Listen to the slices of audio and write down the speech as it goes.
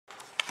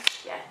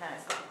No,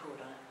 it's got a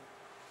cord on it.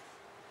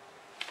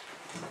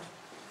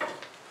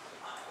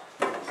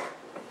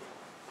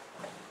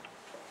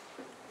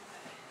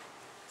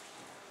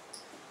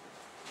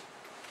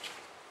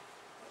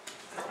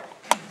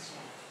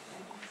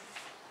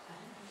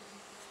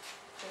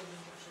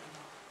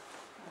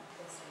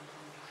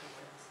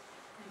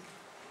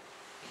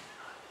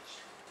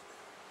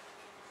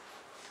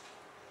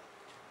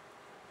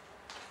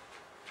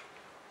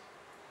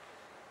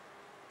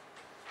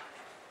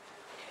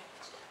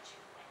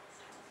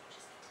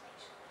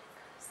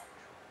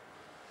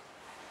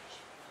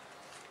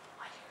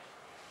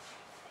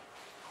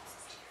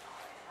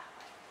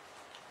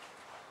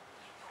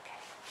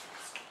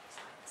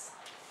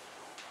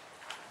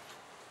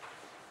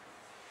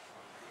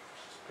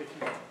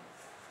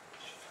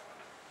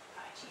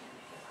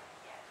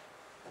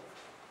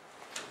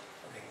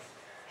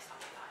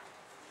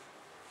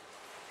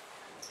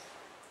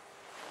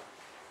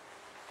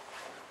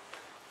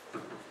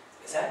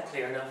 Is that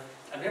clear enough?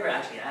 I've never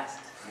actually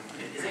asked.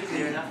 Is it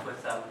clear enough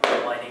with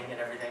lighting and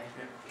everything?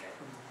 Okay.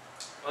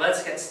 Well,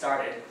 let's get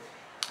started.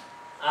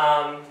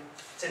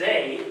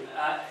 Today,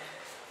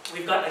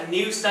 we've got a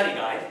new study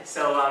guide.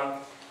 So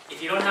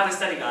if you don't have a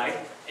study guide,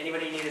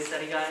 anybody need a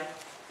study guide?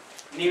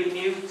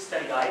 New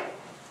study guide.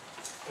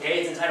 Okay,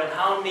 it's entitled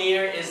How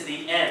Near is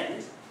the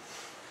End?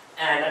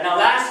 And now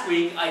last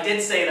week, I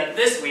did say that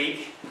this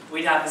week,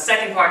 we'd have the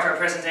second part to our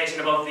presentation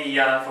about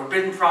the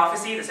forbidden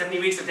prophecy, the 70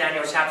 weeks of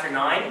Daniel chapter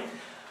 9.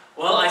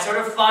 Well, I sort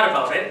of thought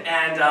about it,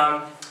 and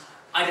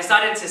I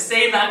decided to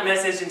save that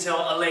message until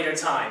a later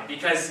time,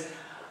 because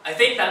I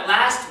think that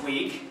last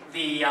week,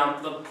 the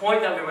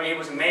point that we were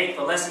able to make,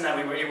 the lesson that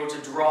we were able to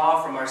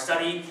draw from our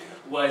study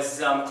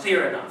was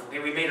clear enough. Okay?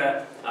 We made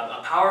a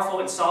powerful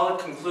and solid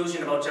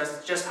conclusion about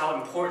just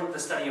how important the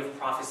study of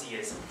prophecy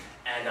is.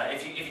 And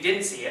if you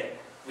didn't see it,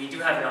 we do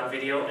have it on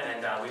video,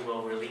 and we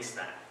will release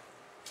that.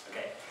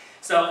 Okay,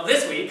 so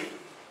this week,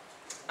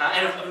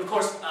 and of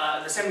course,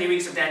 the 70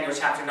 weeks of Daniel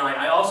chapter 9,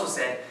 I also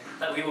said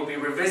that we will be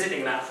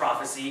revisiting that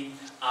prophecy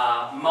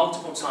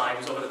multiple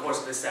times over the course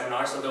of this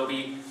seminar, so there'll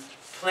be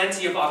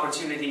plenty of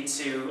opportunity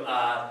to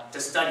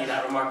study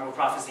that remarkable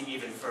prophecy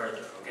even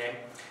further, okay?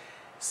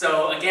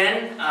 So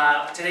again,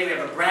 today we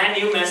have a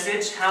brand new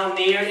message, How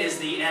Near is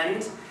the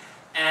End?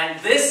 And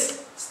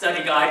this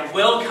study guide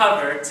will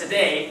cover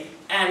today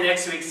and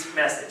next week's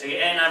message.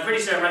 Okay? And I'm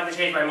pretty sure I'm not going to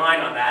change my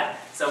mind on that.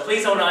 So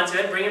please hold on to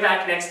it. Bring it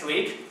back next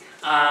week.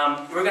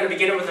 We're going to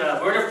begin with a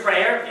word of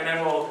prayer, and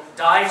then we'll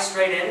dive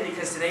straight in,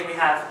 because today we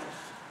have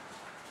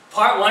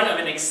part one of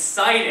an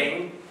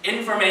exciting,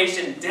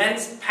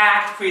 information-dense,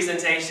 packed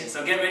presentation.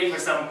 So get ready for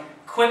some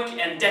quick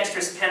and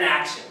dexterous pen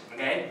action.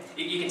 Okay?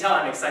 You can tell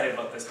I'm excited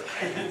about this one.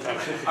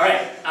 All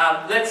right.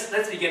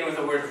 Let's begin with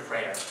a word of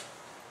prayer.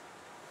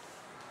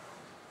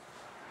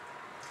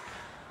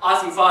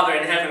 Awesome Father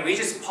in heaven, we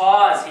just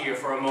pause here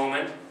for a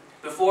moment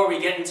before we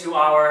get into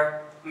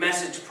our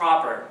message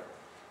proper.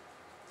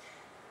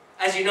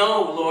 As you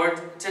know,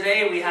 Lord,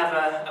 today we have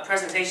a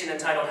presentation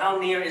entitled, How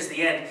Near is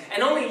the End?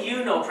 And only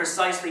you know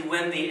precisely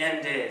when the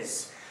end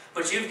is.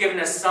 But you've given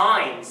us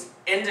signs,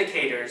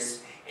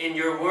 indicators in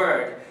your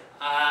word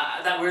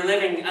that we're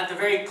living at the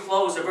very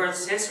close of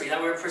Earth's history, that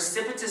we're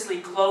precipitously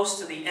close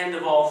to the end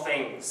of all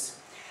things.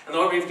 And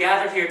Lord, we've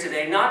gathered here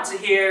today not to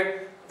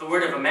hear the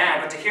word of a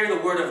man, but to hear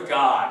the word of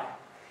God.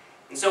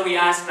 And so we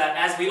ask that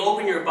as we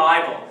open your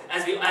Bible,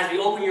 as we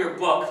open your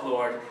book,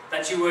 Lord,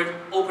 that you would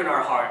open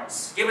our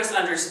hearts. Give us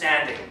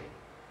understanding.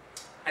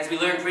 As we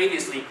learned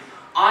previously,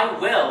 I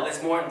will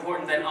is more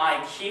important than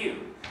IQ.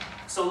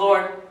 So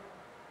Lord,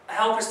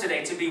 help us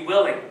today to be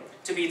willing,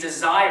 to be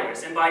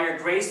desirous, and by your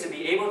grace to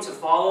be able to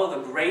follow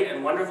the great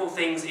and wonderful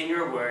things in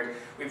your word.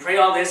 We pray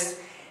all this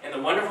in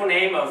the wonderful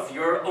name of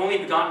your only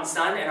begotten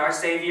Son and our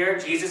Savior,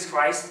 Jesus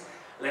Christ.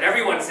 Let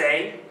everyone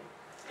say,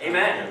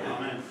 Amen.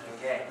 Amen.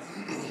 Okay.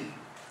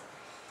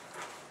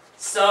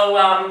 So,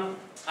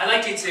 I'd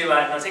like you to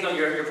now take out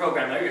your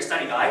program there, your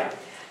study guide.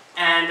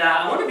 And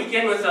I want to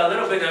begin with a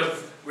little bit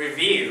of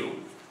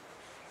review.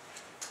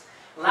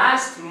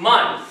 Last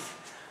month,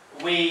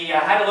 we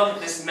had a look at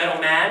this metal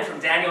man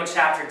from Daniel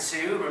chapter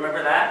 2.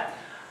 Remember that?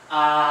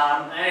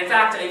 And in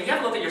fact, if you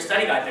have a look at your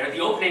study guide there, the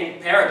opening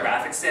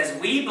paragraph, it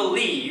says, we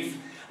believe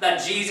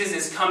that Jesus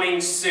is coming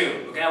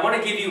soon. Okay, I want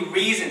to give you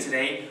reason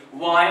today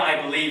why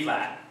I believe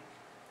that.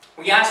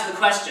 We asked the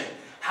question,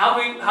 how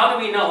do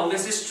we know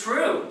this is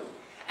true?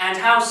 And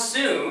how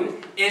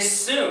soon is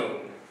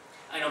soon?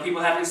 I know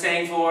people have been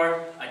saying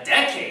for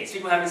decades,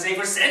 people have been saying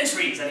for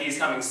centuries that he's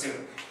coming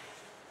soon.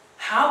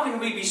 How can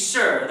we be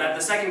sure that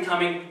the second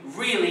coming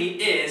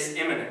really is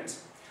imminent?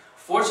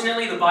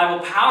 Fortunately, the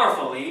Bible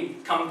powerfully,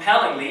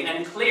 compellingly,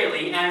 and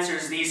clearly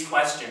answers these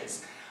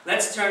questions.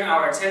 Let's turn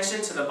our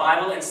attention to the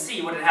Bible and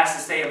see what it has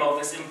to say about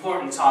this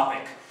important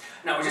topic.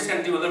 Now, we're just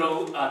going to do a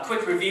little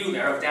quick review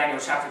there of Daniel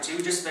chapter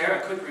 2. Just there,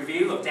 a quick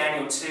review of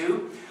Daniel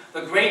 2.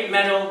 The great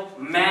metal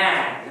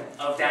man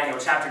of Daniel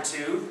chapter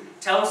 2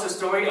 tells the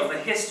story of the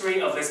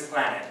history of this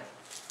planet.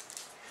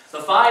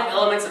 The 5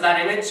 elements of that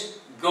image: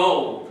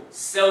 gold,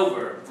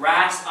 silver,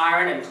 brass,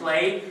 iron, and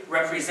clay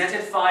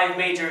represented 5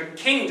 major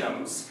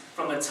kingdoms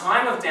from the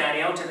time of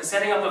Daniel to the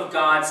setting up of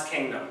God's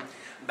kingdom.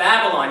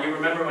 Babylon, you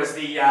remember, was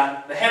the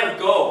head of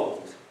gold.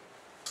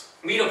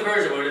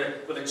 Medo-Persia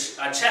with a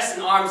chest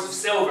and arms of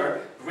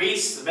silver.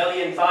 Greece, the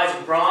belly and thighs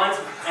of bronze.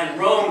 And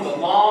Rome, the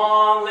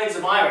long legs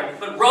of iron.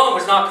 But Rome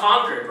was not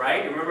conquered,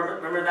 right? You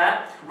remember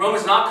that? Rome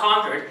was not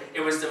conquered.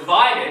 It was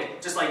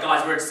divided, just like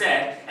God's word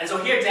said. And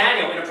so here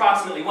Daniel, in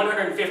approximately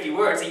 150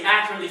 words, he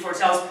accurately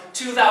foretells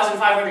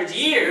 2,500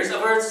 years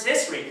of Earth's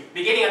history,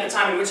 beginning at the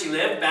time in which he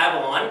lived,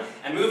 Babylon,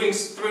 and moving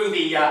through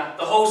the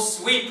whole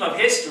sweep of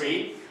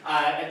history,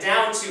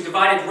 down to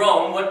divided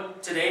Rome,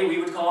 what today we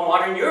would call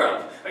modern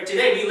Europe. Right?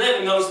 Today we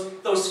live in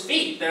those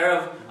feet. They're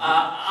of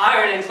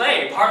iron and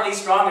clay, partly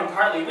strong and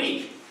partly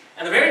weak.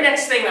 And the very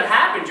next thing that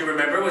happened, you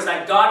remember, was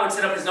that God would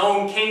set up his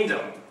own kingdom.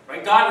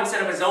 Right? God would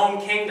set up his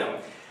own kingdom.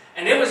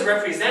 And it was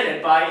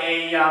represented by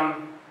a,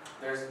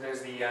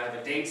 there's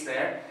the dates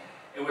there.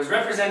 It was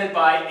represented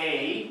by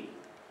a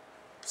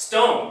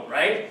stone,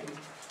 right?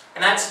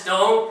 And that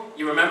stone,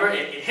 you remember,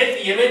 it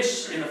hit the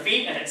image in the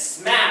feet and it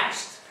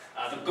smashed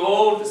the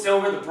gold, the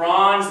silver, the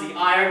bronze, the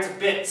iron to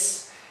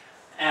bits.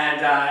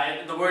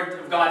 And the Word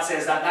of God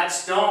says that that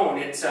stone,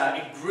 it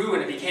grew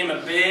and it became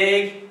a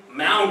big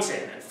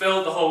mountain and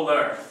filled the whole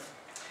earth.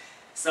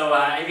 So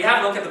if you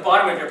have a look at the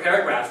bottom of your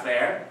paragraph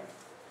there,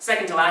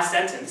 second to last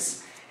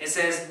sentence, it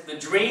says, the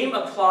dream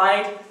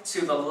applied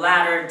to the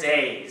latter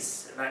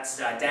days. That's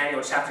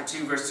Daniel chapter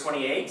 2, verse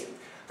 28.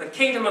 The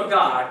kingdom of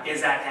God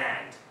is at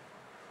hand.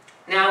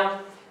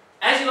 Now,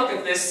 as you look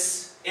at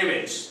this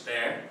image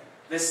there,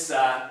 this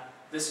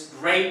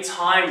great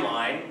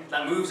timeline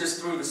that moves us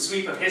through the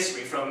sweep of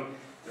history from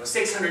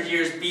 600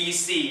 years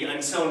BC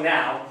until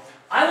now,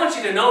 I want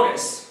you to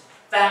notice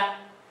that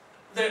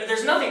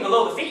there's nothing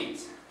below the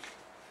feet.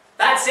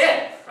 That's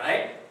it,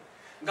 right?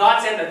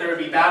 God said that there would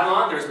be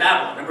Babylon, there was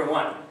Babylon, number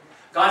 1.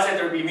 God said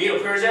there would be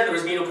Medo-Persia, there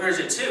was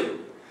Medo-Persia 2.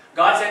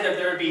 God said that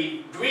there would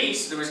be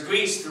Greece, there was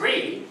Greece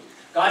 3.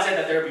 God said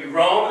that there would be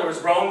Rome, there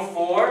was Rome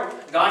 4.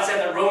 God said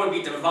that Rome would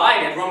be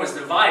divided, Rome was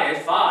divided,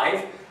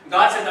 5.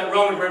 God said that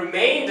Rome would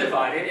remain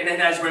divided, and it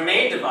has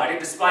remained divided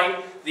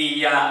despite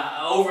the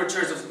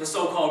overtures of the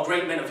so-called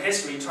great men of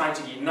history trying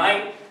to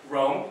unite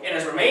Rome. It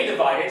has remained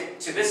divided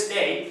to this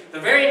day. The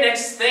very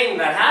next thing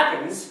that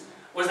happens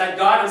was that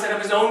God would set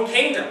up his own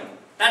kingdom.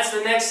 That's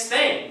the next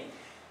thing.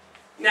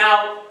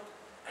 Now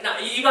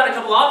you got a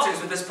couple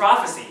options with this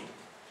prophecy.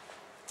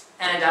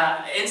 And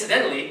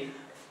incidentally,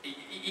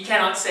 you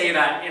cannot say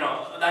that,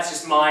 that's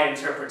just my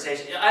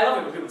interpretation. I love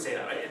it when people say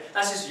that, right?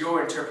 That's just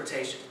your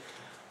interpretation.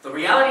 The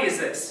reality is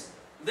this.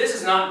 This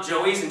is not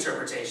Joey's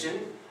interpretation.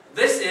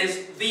 This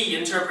is the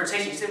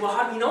interpretation. You say, well,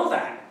 how do you know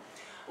that?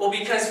 Well,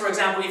 because, for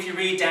example, if you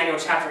read Daniel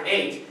chapter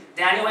 8,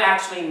 Daniel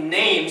actually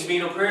names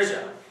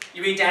Medo-Persia.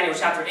 You read Daniel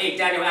chapter 8,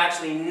 Daniel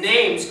actually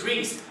names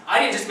Greece. I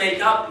didn't just make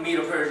up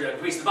Medo-Persia,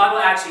 Greece. The Bible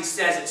actually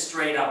says it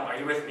straight up. Are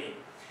you with me?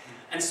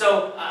 And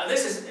so,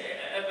 this is...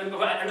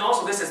 And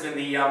also this has been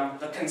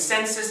the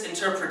consensus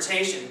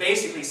interpretation,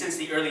 basically since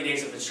the early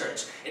days of the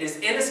church. It is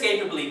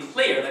inescapably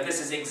clear that this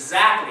is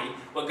exactly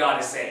what God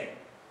is saying.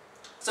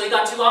 So you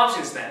got two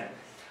options then.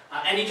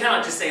 And you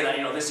cannot just say that,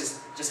 this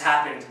just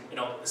happened,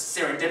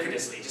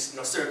 serendipitously, just,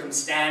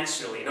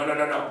 circumstantially.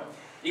 No.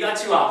 You got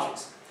two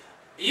options.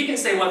 You can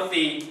say what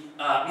the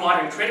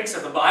modern critics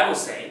of the Bible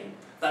say,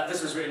 that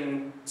this was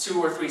written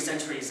 2 or 3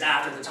 centuries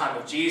after the time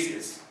of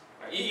Jesus.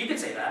 Right? You could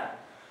say that.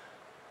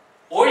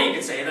 Or you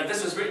could say that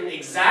this was written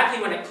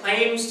exactly when it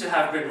claims to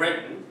have been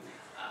written,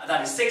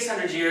 that is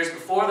 600 years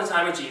before the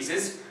time of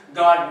Jesus.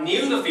 God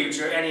knew the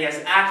future and he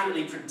has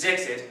accurately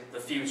predicted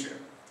the future.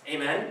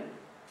 Amen?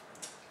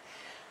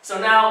 So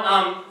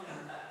now,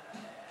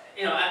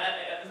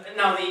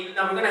 now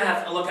we're going to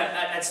have a look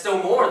at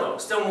still more though,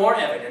 still more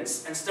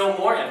evidence,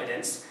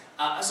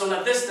 so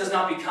that this does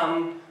not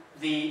become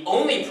the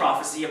only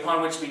prophecy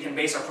upon which we can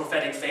base our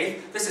prophetic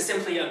faith. This is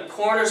simply a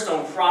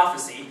cornerstone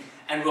prophecy.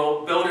 And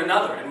we'll build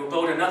another, and we'll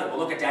build another. We'll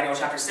look at Daniel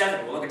chapter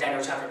 7, we'll look at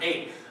Daniel chapter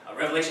 8,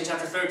 Revelation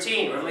chapter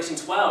 13, Revelation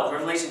 12,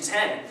 Revelation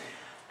 10.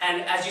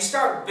 And as you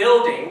start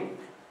building,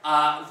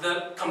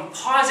 the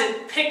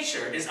composite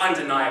picture is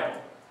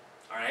undeniable.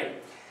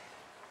 Alright?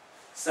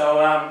 So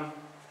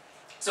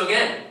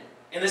again,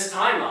 in this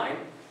timeline,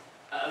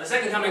 the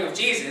second coming of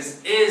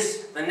Jesus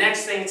is the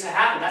next thing to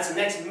happen. That's the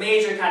next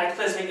major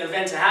cataclysmic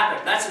event to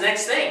happen. That's the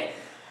next thing.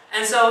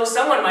 And so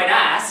someone might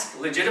ask,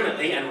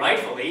 legitimately and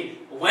rightfully,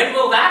 when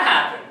will that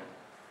happen?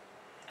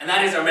 And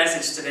that is our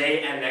message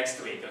today and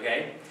next week,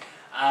 okay?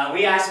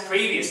 We asked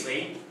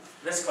previously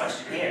this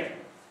question here.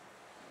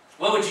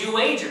 What would you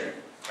wager?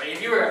 Right?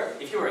 If you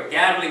were a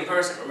gambling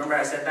person, remember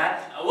I said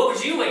that? What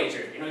would you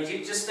wager?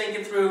 You just think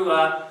it through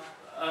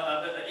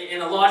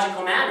in a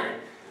logical manner.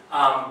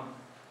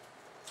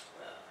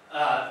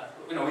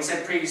 We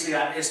said previously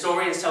that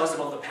historians tell us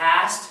about the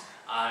past,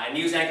 and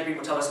news anchor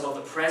people tell us about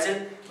the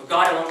present, but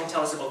God alone can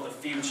tell us about the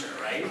future,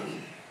 right?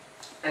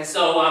 And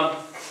so,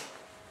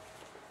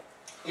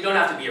 You don't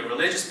have to be a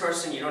religious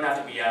person, you don't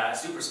have to be a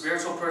super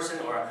spiritual person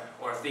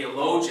or a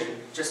theologian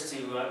just to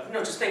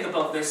just think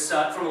about this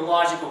from a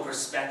logical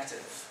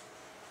perspective.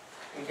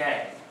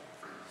 Okay.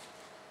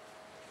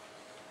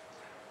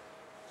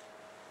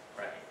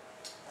 Right.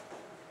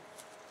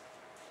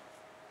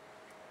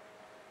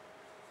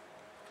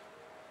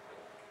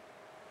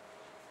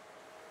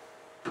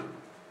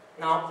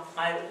 Now,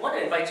 I want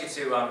to invite you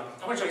to,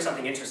 I want to show you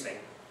something interesting.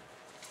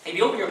 If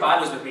you open your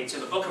Bibles with me to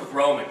the book of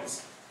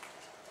Romans.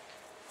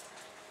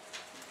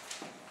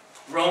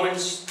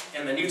 Romans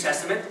in the New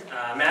Testament,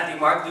 Matthew,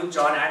 Mark, Luke,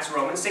 John, Acts,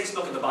 Romans, 6th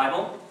book of the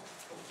Bible.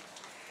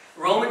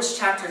 Romans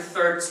chapter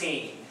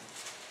 13.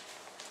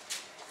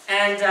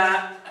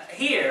 And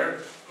here,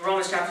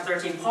 Romans chapter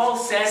 13, Paul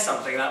says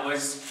something that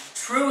was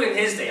true in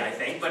his day, I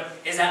think, but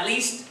is at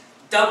least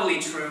doubly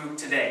true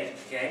today.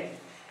 Okay?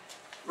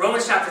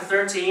 Romans chapter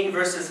 13,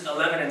 verses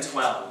 11 and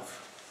 12.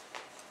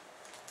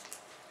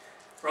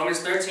 Romans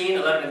 13,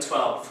 11 and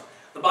 12.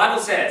 The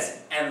Bible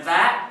says, and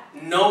that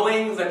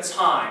knowing the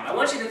time. I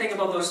want you to think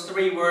about those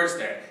three words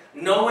there.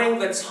 Knowing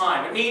the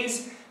time. It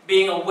means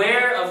being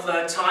aware of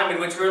the time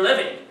in which we're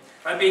living.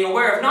 Right? Being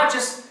aware of not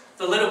just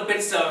the little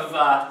bits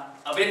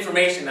of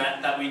information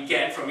that we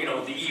get from,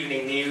 the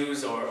evening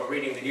news or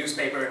reading the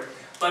newspaper,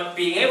 but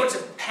being able to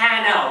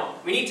pan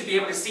out, we need to be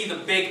able to see the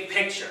big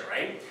picture,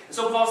 right? And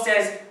so Paul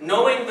says,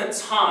 knowing the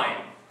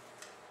time.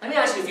 Let me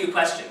ask you a few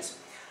questions.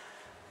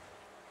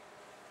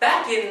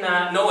 Back in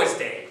Noah's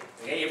day,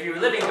 okay, if you were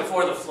living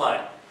before the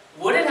flood,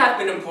 would it have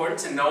been important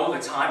to know the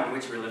time in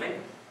which you were living?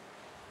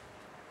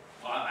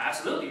 Well,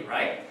 absolutely,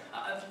 right?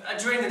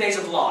 During the days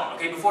of Lot,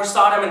 okay, before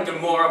Sodom and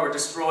Gomorrah were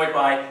destroyed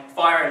by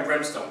fire and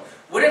brimstone,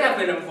 would it have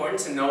been important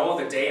to know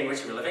the day in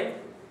which you were living?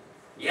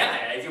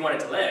 Yeah, if you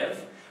wanted to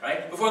live,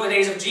 right? Before the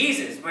days of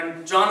Jesus,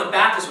 when John the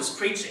Baptist was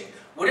preaching,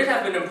 would it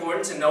have been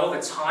important to know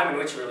the time in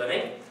which you were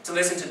living? To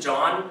listen to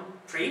John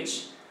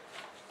preach?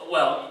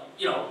 Well,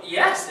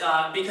 yes,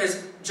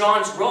 because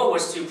John's role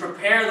was to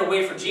prepare the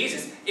way for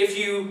Jesus. If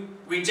you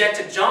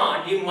rejected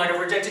John, you might have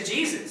rejected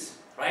Jesus,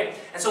 right?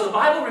 And so the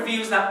Bible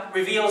reveals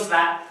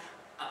that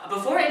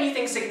before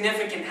anything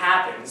significant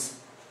happens,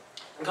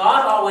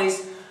 God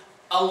always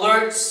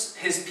alerts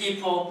his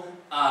people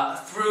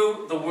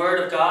through the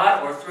Word of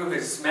God or through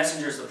his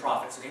messengers, the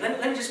prophets. Okay,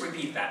 let me just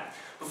repeat that.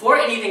 Before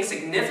anything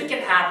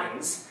significant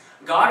happens,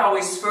 God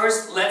always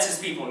first lets his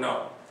people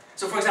know.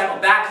 So for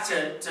example, back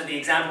to the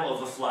example of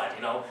the flood,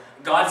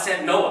 God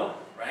sent Noah,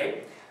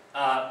 right?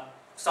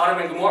 Sodom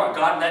and Gomorrah,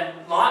 God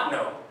let Lot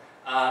know.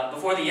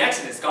 Before the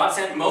Exodus, God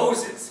sent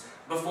Moses.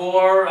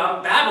 Before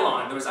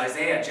Babylon, there was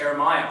Isaiah,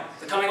 Jeremiah.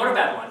 The coming out of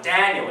Babylon,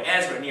 Daniel,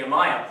 Ezra,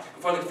 Nehemiah.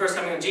 Before the first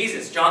coming of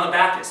Jesus, John the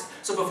Baptist.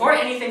 So before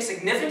anything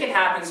significant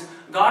happens,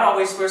 God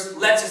always first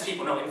lets his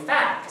people know. In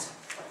fact,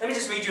 let me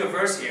just read you a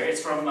verse here.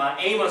 It's from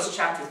Amos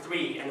chapter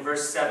 3 and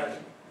verse 7.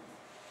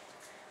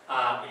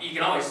 You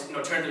can always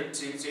turn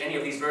to any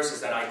of these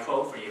verses that I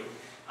quote for you.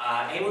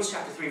 Amos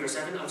chapter 3 verse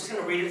 7. I'm just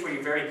going to read it for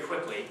you very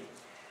quickly.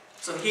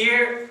 So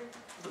here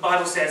the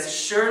Bible says,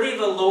 surely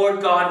the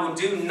Lord God will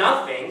do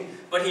nothing,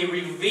 but he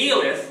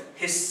revealeth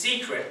his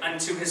secret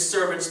unto his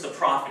servants the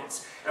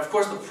prophets. And of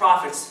course the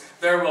prophets,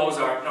 their roles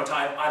are to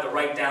either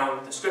write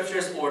down the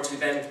scriptures or to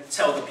then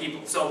tell the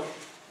people. So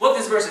what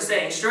this verse is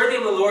saying,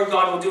 surely the Lord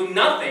God will do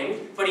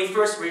nothing, but he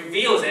first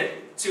reveals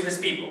it to his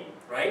people,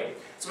 right?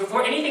 So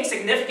before anything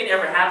significant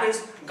ever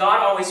happens,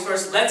 God always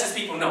first lets his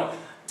people know.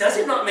 Does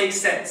it not make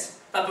sense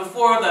that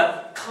before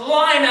the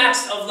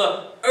climax of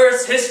the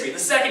earth's history, the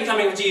second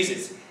coming of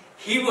Jesus,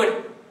 he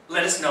would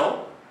let us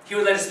know? He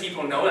would let his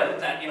people know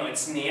that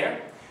it's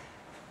near?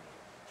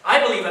 I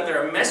believe that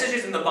there are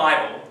messages in the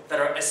Bible that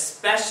are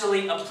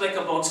especially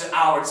applicable to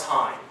our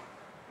time.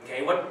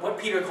 Okay, what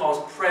Peter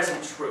calls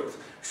present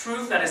truth.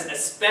 Truth that is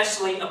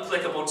especially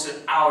applicable to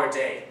our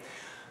day.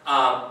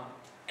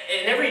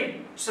 In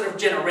every sort of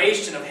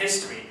generation of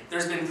history,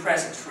 there's been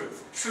present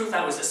truth. Truth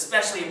that was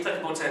especially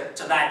applicable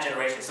to that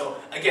generation. So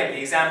again, the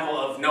example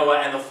of Noah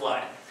and the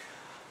flood.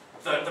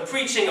 The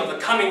preaching of the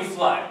coming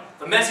flood,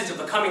 the message of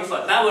the coming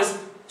flood, that was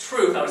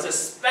truth that was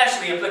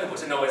especially applicable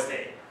to Noah's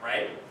day,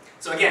 right?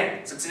 So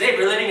again, today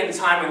we're living in a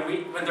time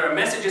when there are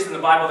messages in the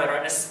Bible that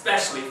are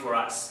especially for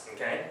us,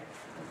 okay?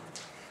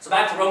 So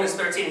back to Romans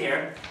 13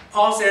 here.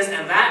 Paul says,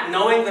 and that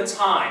knowing the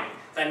time,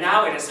 that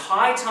now it is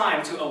high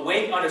time to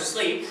awake out of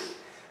sleep,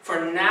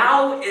 for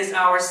now is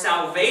our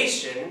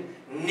salvation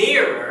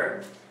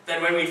nearer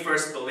than when we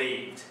first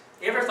believed.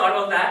 You ever thought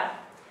about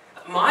that?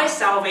 My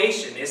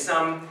salvation is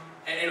some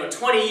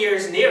 20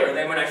 years nearer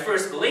than when I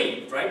first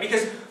believed, right?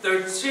 Because there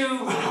are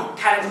two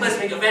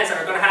cataclysmic events that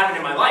are going to happen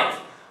in my life.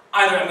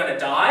 Either I'm going to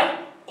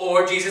die,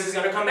 or Jesus is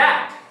going to come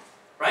back,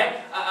 right?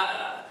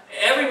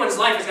 Everyone's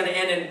life is going to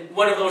end in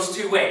one of those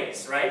two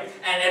ways, right?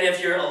 And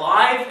if you're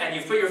alive and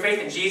you've put your faith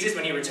in Jesus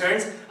when he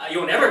returns,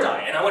 you'll never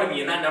die. And I want to be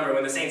in that number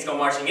when the saints go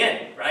marching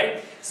in,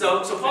 right?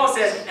 So Paul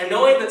says, and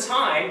knowing the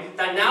time,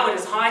 that now it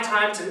is high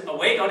time to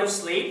awake out of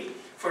sleep,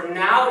 for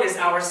now is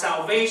our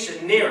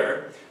salvation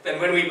nearer than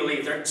when we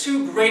believe. There are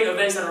two great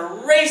events that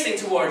are racing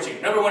towards you.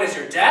 Number one is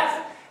your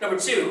death, Number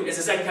 2 is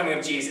the second coming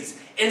of Jesus.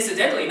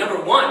 Incidentally,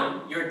 number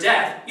 1, your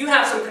death, you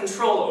have some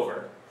control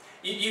over.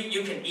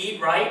 You can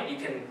eat right, you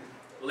can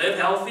live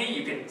healthy,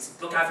 you can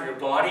look after your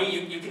body,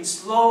 you can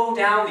slow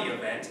down the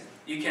event,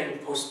 you can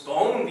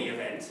postpone the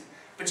event,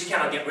 but you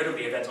cannot get rid of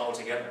the event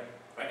altogether.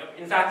 Right?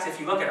 In fact, if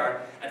you look at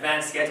our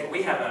advanced schedule,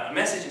 we have a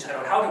message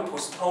entitled, How to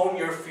Postpone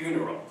Your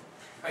Funeral.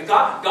 Right?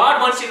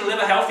 God wants you to live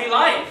a healthy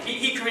life.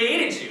 He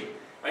created you.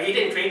 Right? He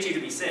didn't create you to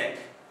be sick.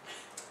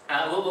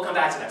 We'll come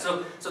back to that.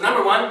 So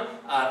number 1,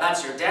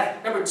 that's your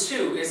death. Number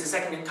 2 is the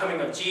second coming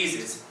of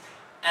Jesus.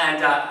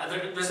 And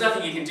there's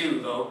nothing you can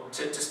do, though,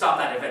 to stop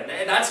that event.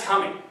 That's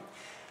coming.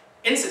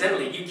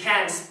 Incidentally, you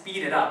can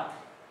speed it up,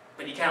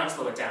 but you cannot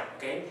slow it down.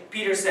 Okay?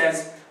 Peter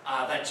says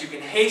that you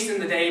can hasten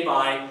the day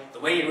by the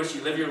way in which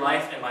you live your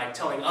life and by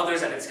telling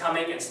others that it's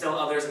coming, and still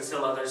others, and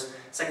still others.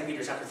 2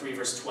 Peter chapter 3,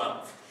 verse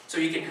 12. So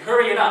you can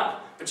hurry it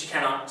up, but you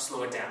cannot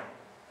slow it down.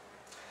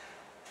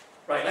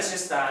 Right, let's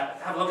just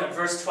have a look at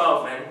verse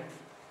 12 then.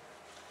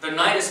 The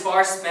night is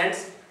far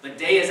spent, the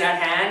day is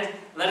at hand.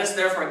 Let us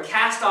therefore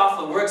cast off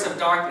the works of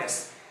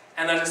darkness,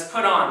 and let us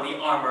put on the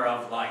armor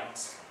of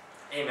light.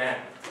 Amen.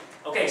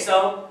 Okay,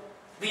 so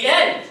the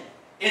end.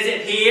 Is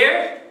it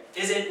here?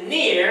 Is it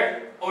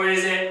near? Or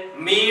is it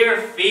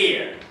mere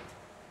fear?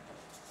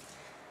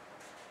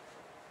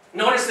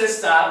 Notice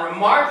this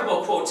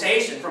remarkable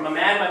quotation from a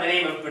man by the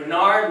name of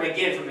Bernard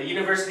McGinn from the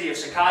University of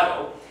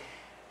Chicago.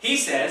 He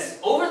says,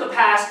 over the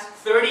past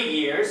 30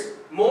 years,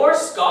 more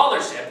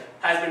scholarship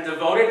has been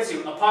devoted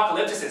to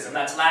apocalypticism,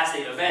 that's last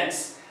day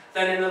events,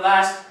 than in the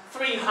last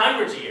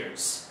 300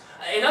 years.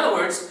 In other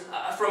words,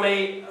 from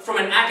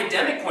an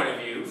academic point of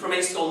view, from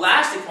a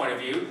scholastic point of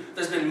view,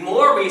 there's been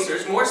more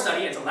research, more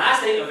study into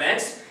last day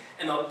events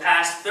in the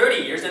past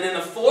 30 years than in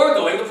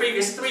the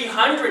previous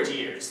 300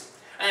 years.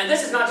 And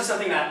this is not just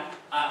something that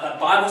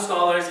Bible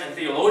scholars and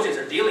theologians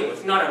are dealing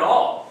with, not at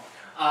all.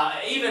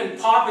 Even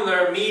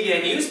popular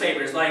media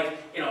newspapers like,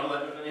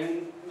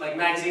 like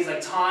magazines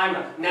like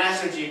Time,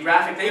 National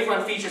Geographic, they've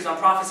run features on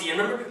prophecy. And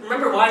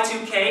remember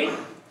Y2K?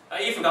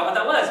 You forgot what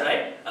that was,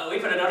 right? We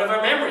put it out of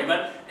our memory.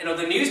 But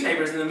the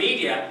newspapers and the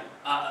media,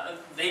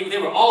 they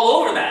were all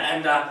over that,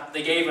 and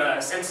they gave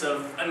a sense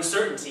of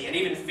uncertainty and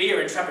even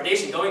fear and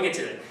trepidation going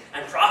into it.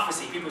 And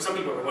prophecy, some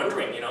people were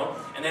wondering,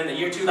 And then the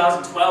year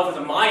 2012 with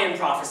the Mayan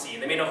prophecy,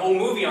 and they made a whole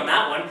movie on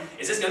that one.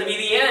 Is this going to be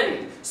the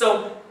end?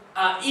 So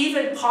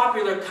even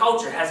popular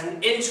culture has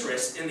an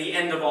interest in the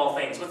end of all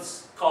things,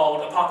 what's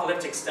called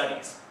apocalyptic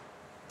studies.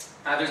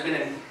 There's been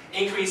an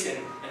increase in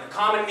the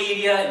common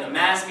media, in the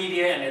mass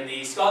media, and in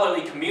the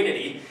scholarly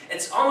community.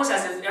 It's almost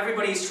as if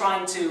everybody's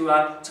trying to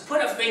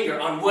put a finger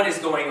on what is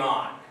going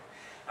on.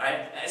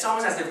 Right? It's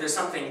almost as if there's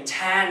something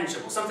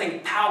tangible,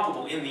 something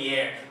palpable in the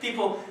air.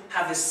 People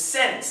have this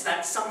sense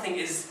that something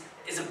is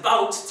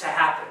about to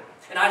happen.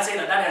 And I'd say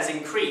that has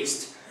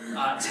increased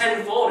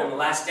tenfold in the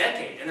last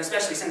decade, and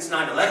especially since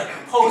 9/11.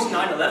 The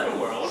post-9/11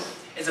 world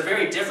is a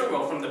very different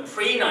world from the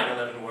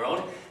pre-9/11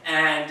 world,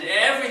 and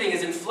everything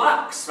is in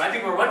flux, right?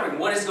 People are wondering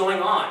what is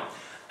going on.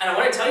 And I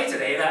want to tell you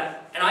today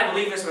that, and I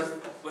believe this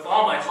with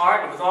all my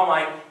heart and with all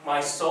my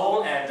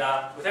soul and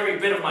with every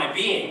bit of my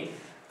being,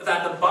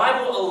 that the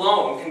Bible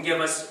alone can give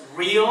us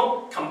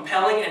real,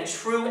 compelling, and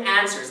true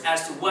answers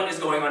as to what is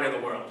going on in the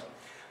world.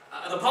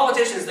 The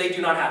politicians, they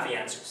do not have the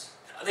answers.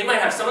 They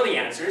might have some of the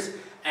answers,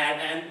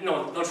 and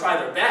they'll try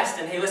their best,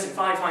 and hey, listen,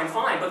 fine,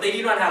 but they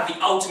do not have the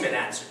ultimate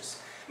answers.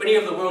 Many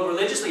of the world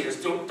religious leaders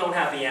don't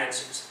have the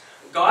answers.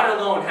 God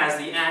alone has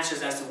the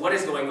answers as to what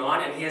is going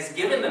on, and He has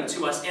given them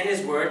to us in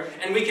His Word,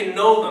 and we can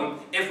know them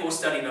if we'll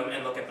study them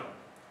and look at them.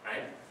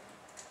 Right?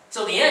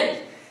 So the end.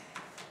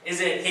 Is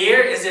it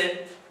here? Is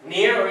it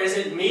near? Or is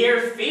it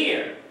mere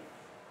fear?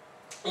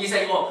 And you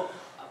say, well,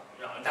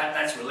 no,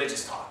 that's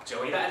religious talk,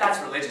 Joey. That's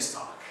religious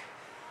talk.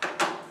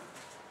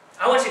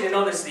 I want you to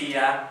notice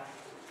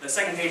the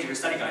second page of your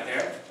study guide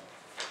there.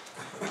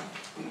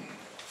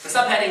 The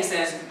subheading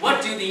says,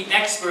 what do the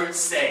experts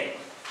say?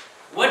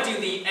 What do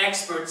the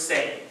experts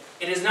say?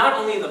 It is not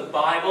only the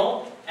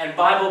Bible and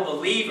Bible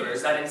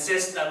believers that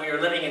insist that we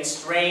are living in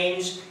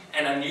strange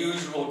and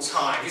unusual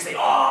times. You say,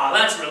 oh,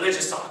 that's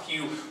religious talk.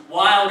 You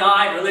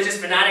wild-eyed religious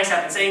fanatics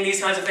have been saying these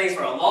kinds of things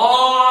for a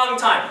long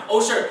time.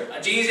 Oh, sure,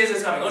 Jesus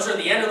is coming. Oh, sure,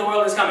 the end of the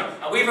world is coming.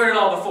 We've heard it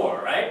all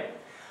before, right?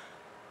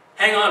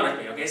 Hang on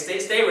with me, okay?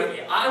 Stay with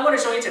me. I want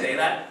to show you today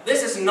that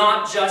this is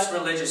not just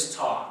religious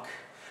talk.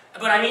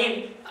 But I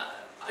mean,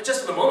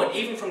 just for the moment,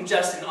 even from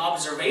just an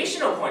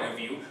observational point of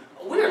view,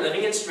 we are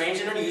living in strange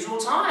and unusual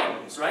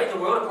times, right? The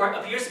world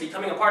appears to be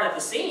coming apart at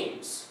the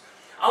seams.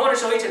 I want to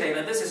show you today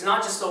that this is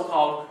not just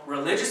so-called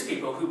religious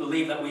people who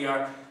believe that we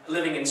are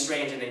living in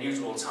strange and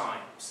unusual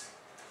times.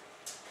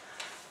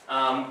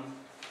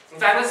 In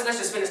fact, let's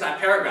just finish that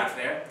paragraph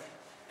there.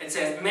 It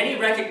says, many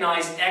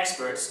recognized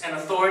experts and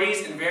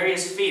authorities in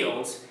various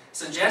fields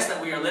suggest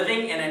that we are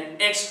living in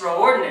an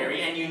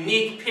extraordinary and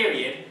unique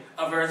period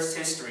of Earth's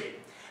history.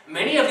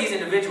 Many of these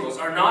individuals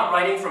are not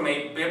writing from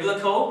a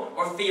biblical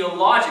or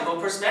theological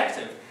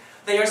perspective.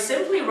 They are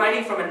simply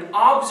writing from an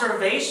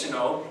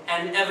observational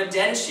and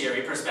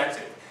evidentiary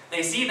perspective.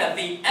 They see that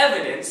the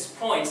evidence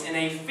points in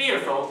a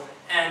fearful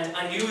and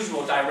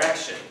unusual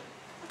direction.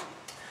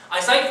 I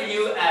cite for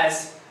you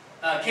as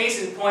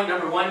case in point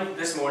number 1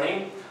 this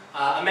morning,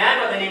 a man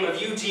by the name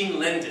of Eugene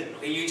Linden.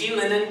 Okay, Eugene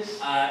Linden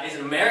is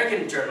an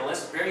American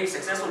journalist, very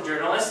successful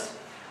journalist,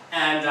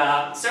 and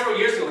several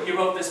years ago he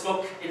wrote this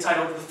book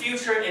entitled The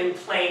Future in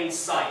Plain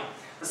Sight.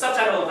 The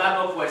subtitle of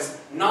that book was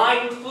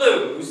 9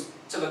 Clues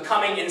to the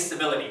Coming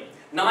Instability.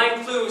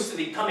 9 Clues to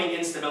the Coming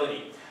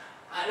Instability.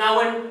 Now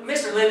when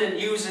Mr. Linden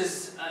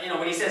uses,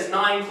 when he says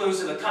 9 clues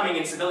to the coming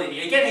instability,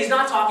 again, he's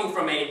not writing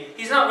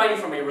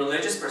from a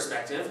religious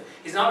perspective,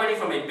 he's not writing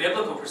from a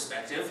biblical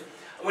perspective.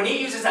 When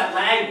he uses that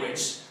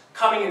language,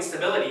 coming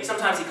instability,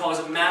 sometimes he calls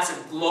it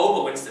massive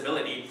global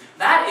instability,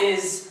 that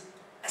is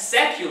a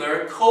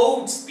secular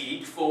code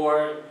speak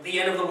for the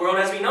end of the world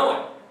as we know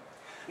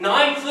it.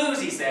 9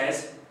 clues, he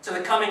says, to the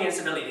coming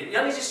instability.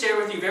 Let me just share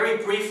with you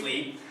very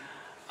briefly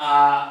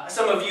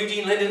some of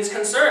Eugene Linden's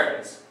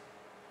concerns.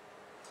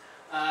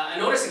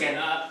 Notice again,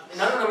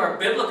 none of them are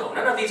biblical.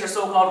 None of these are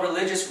so-called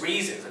religious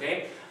reasons,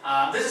 okay?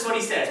 This is what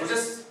he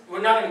says.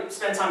 We're not going to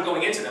spend time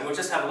going into them. We'll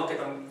just have a look at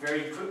them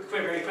very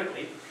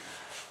quickly.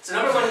 So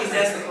number 1, he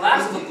says, the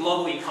collapse of the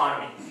global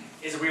economy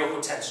is a real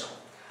potential.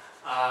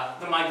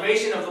 The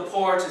migration of the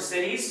poor to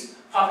cities,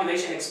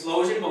 population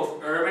explosion,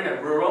 both urban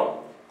and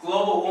rural,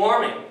 global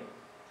warming,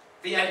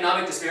 the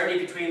economic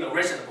disparity between the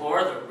rich and the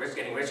poor, the rich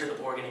getting richer, the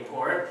poor getting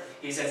poorer.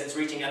 He says it's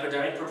reaching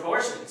epidemic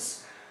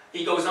proportions.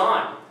 He goes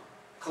on.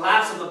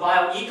 Collapse of the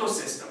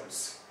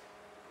bioecosystems,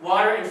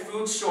 water and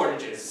food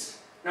shortages.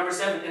 Number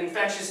 7,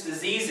 infectious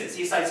diseases.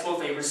 He cites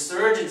both a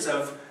resurgence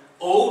of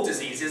old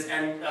diseases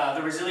and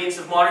the resilience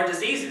of modern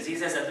diseases. He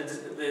says that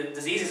the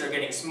diseases are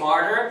getting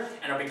smarter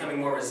and are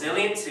becoming more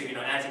resilient to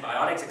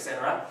antibiotics,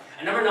 etc.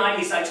 And number 9,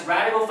 he cites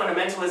radical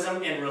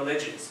fundamentalism in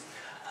religions.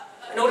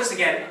 Notice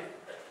again,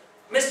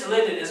 Mr.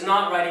 Linden is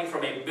not writing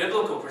from a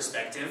biblical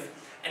perspective.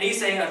 And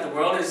he's saying that the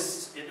world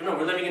is,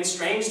 we're living in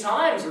strange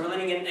times. We're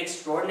living in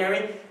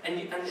extraordinary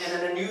and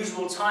an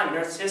unusual time in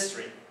Earth's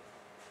history.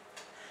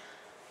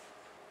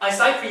 I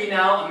cite for you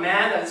now a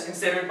man that is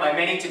considered by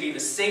many to be the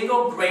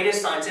single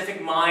greatest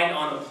scientific mind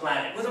on the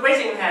planet. With a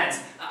raising of hands,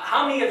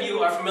 how many of you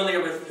are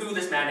familiar with who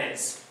this man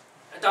is?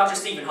 Dr.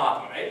 Stephen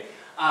Hawking, right?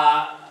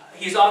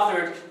 He's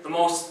authored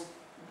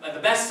the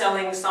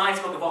best-selling science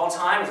book of all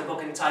time. It's a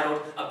book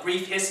entitled A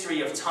Brief History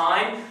of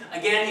Time.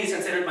 Again, he's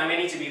considered by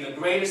many to be the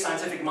greatest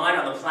scientific mind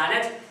on the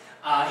planet.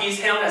 He's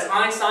hailed as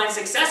Einstein's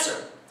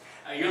successor.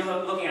 You're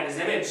looking at his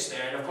image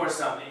there, and of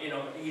course,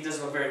 he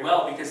doesn't look very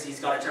well because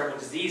he's got a terrible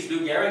disease, Lou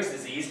Gehrig's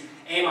disease,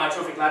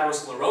 amyotrophic lateral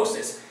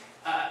sclerosis.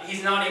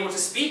 He's not able to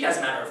speak, as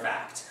a matter of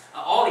fact.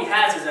 All he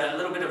has is a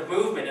little bit of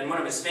movement in one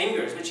of his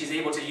fingers, which he's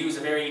able to use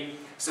a very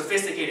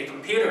sophisticated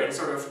computer and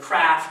sort of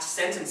craft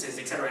sentences,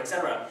 etc.,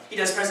 etc. He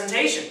does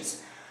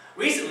presentations.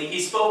 Recently, he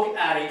spoke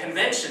at a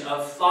convention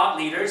of thought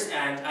leaders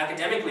and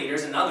academic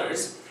leaders and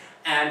others,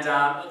 and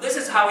this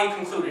is how he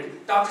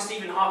concluded. Dr.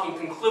 Stephen Hawking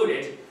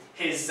concluded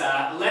his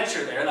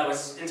lecture there that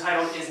was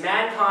entitled, Is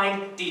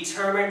Mankind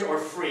Determined or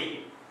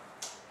Free?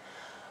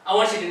 I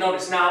want you to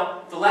notice,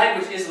 now, the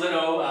language is a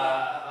little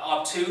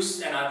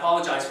obtuse, and I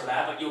apologize for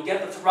that, but you'll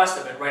get the thrust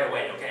of it right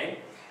away, okay?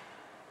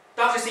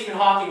 Dr. Stephen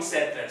Hawking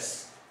said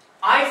this,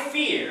 I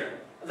fear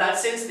that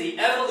since the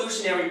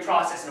evolutionary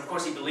process, and of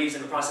course he believes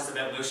in the process of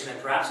evolution, and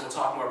perhaps we'll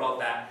talk more about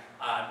that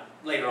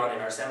later on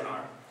in our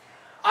seminar,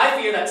 I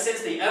fear that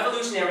since the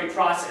evolutionary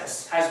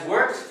process has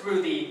worked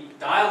through the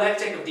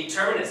dialectic of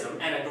determinism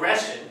and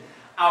aggression,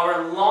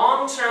 our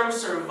long-term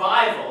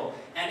survival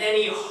and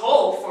any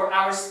hope for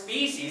our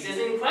species is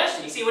in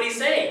question. You see what he's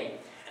saying?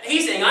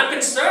 He's saying, I'm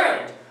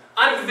concerned.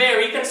 I'm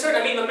very concerned.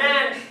 I mean, the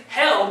man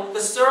held the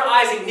Sir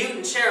Isaac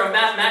Newton Chair of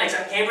Mathematics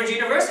at Cambridge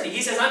University.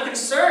 He says, I'm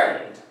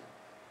concerned.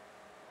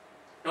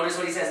 Notice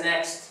what he says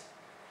next.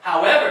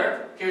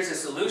 However, here's his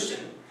solution.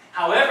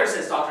 However,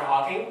 says Dr.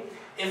 Hawking,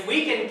 if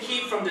we can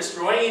keep from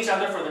destroying each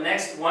other for the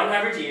next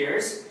 100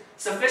 years,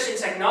 sufficient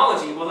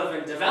technology will have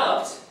been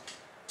developed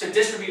to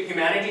distribute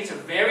humanity to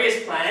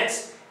various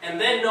planets, and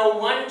then no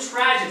one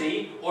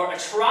tragedy or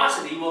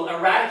atrocity will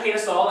eradicate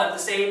us all at the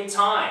same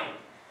time.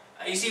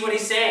 You see what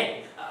he's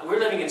saying? We're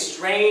living in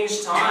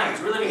strange times.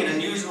 We're living in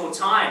unusual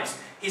times.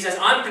 He says,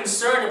 I'm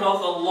concerned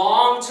about the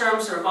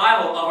long-term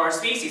survival of our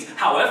species.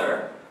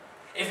 However,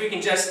 if we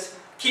can just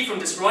keep from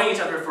destroying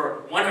each other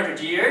for 100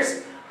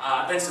 years,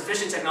 then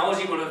sufficient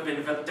technology would have been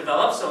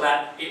developed so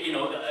that,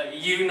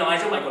 you,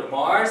 Nigel, might go to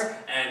Mars,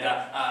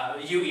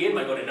 and you, Ian,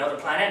 might go to another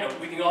planet.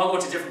 We can all go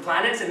to different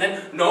planets, and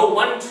then no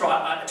one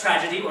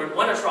tragedy or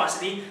one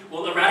atrocity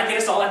will eradicate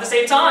us all at the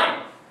same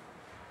time.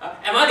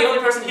 Am I the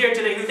only person here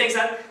today who thinks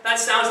that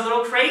sounds a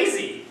little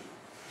crazy?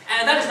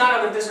 And that is not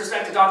out of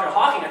disrespect to Dr.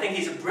 Hawking. I think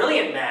he's a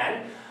brilliant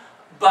man,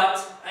 but,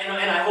 and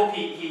I hope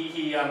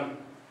he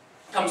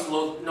comes to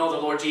know the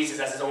Lord Jesus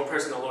as his own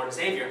personal Lord and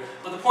Savior.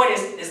 But the point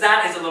is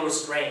that is a little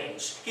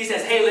strange. He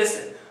says, hey,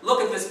 listen,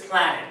 look at this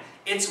planet.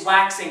 It's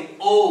waxing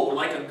old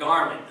like a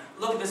garment.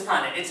 Look at this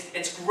planet.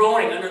 It's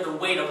groaning under the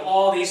weight of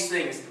all these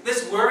things.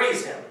 This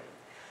worries him.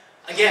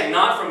 Again,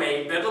 not from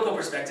a biblical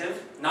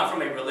perspective, not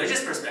from a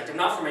religious perspective,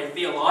 not from a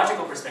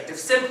theological perspective,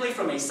 simply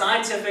from a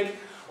scientific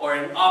or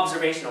an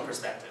observational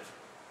perspective.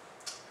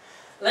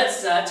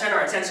 Let's turn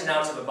our attention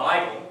now to the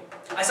Bible.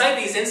 I cite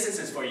these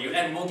instances for you,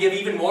 and we'll give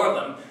even more of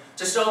them,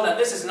 to show that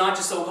this is not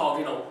just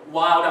so-called,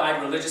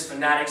 wild-eyed religious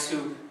fanatics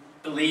who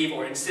believe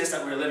or insist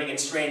that we're living in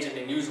strange and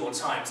unusual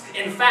times.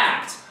 In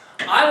fact,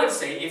 I would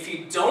say if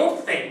you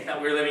don't think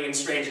that we're living in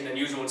strange and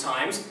unusual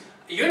times,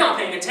 you're not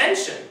paying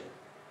attention,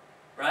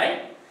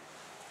 right?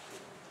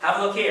 Have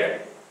a look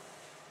here.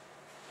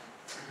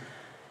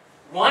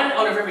 1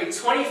 out of every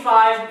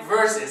 25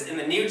 verses in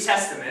the New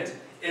Testament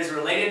is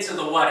related to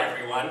the what,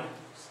 everyone?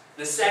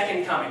 The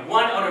second coming.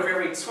 1 out of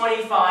every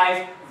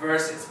 25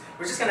 verses.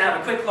 We're just going to have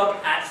a quick look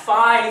at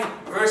 5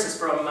 verses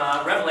from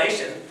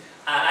Revelation.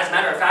 As a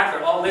matter of fact,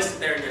 they're all listed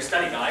there in your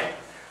study guide.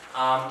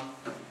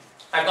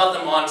 I've got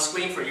them on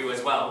screen for you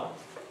as well.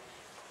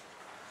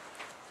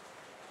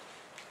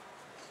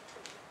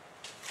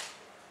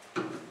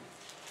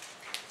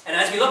 And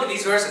as we look at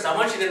these verses, I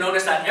want you to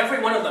notice that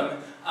every one of them,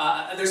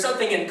 there's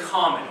something in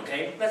common,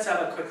 okay? Let's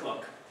have a quick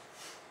look.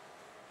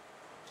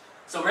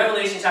 So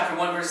Revelation chapter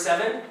 1, verse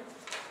 7,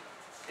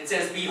 it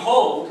says,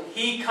 "Behold,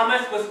 he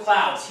cometh with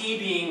clouds," he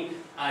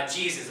being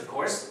Jesus, of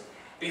course.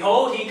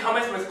 "Behold, he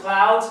cometh with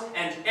clouds,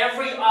 and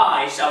every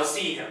eye shall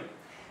see him,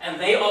 and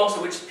they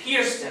also which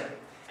pierced him,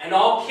 and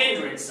all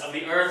kindreds of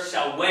the earth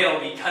shall wail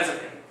because of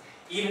him.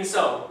 Even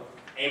so,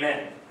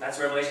 amen." That's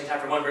Revelation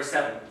chapter 1, verse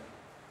 7.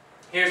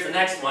 Here's the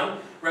next one,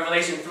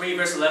 Revelation 3,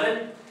 verse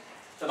 11.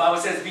 The Bible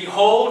says,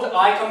 "Behold,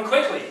 I come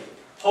quickly.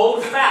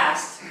 Hold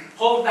fast,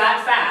 hold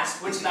that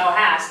fast which thou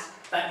hast,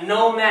 that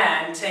no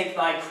man take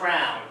thy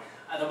crown."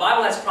 The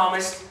Bible has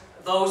promised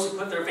those who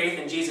put their faith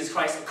in Jesus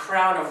Christ a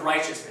crown of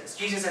righteousness.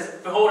 Jesus says,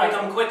 "Behold, I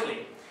come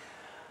quickly."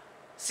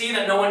 See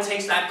that no one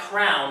takes that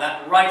crown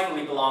that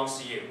rightfully belongs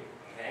to you.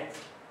 Okay?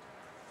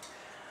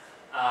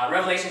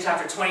 Revelation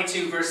chapter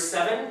 22, verse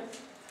 7.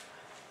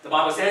 The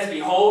Bible says,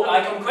 "Behold,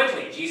 I come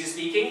quickly," Jesus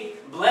speaking.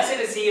 "Blessed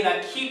is he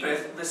that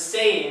keepeth the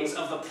sayings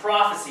of the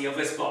prophecy of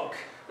this book."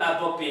 That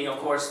book being, of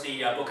course,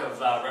 the book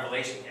of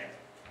Revelation here.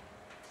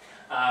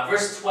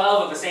 Verse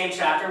 12 of the same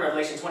chapter,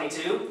 Revelation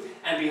 22.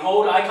 "And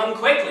behold, I come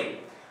quickly,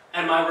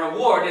 and my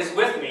reward is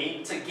with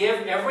me, to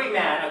give every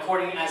man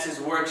according as his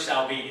work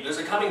shall be." There's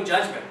a coming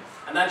judgment,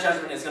 and that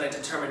judgment is going to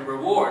determine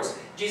rewards.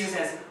 Jesus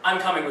says, "I'm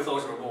coming with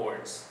those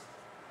rewards."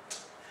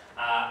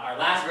 Our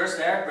last verse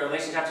there,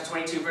 Revelation chapter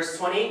 22, verse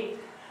 20.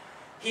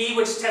 "He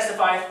which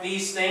testifieth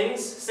these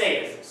things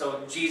saith,"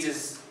 so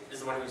Jesus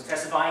is the one who's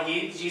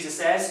testifying. Jesus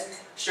says,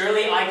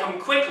 "Surely I come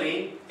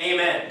quickly,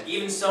 amen.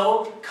 Even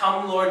so,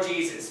 come Lord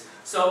Jesus."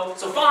 So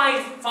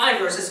five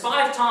verses,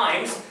 5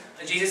 times,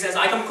 Jesus says,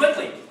 "I come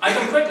quickly, I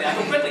come quickly, I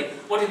come quickly."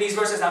 What do these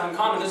verses have in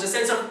common? There's a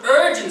sense of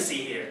urgency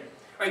here.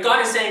 Right?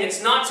 God is saying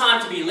it's not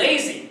time to be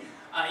lazy.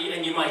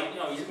 And you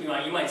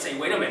might say,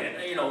 wait a minute,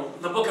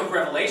 the book of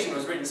Revelation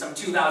was written some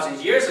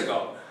 2,000 years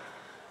ago.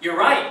 You're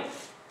right.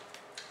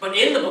 But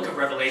in the book of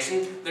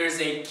Revelation, there's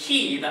a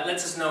key that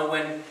lets us know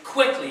when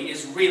quickly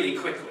is really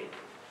quickly.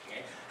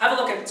 Okay? Have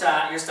a look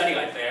at your study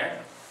guide there.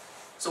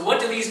 So what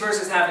do these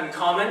verses have in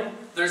common?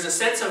 There's a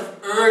sense of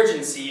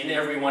urgency in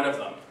every one of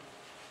them.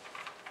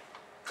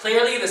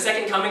 Clearly, the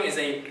second coming is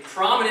a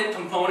prominent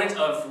component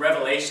of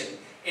Revelation.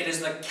 It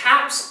is the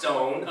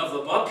capstone of the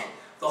book,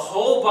 the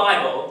whole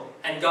Bible,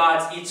 and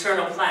God's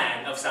eternal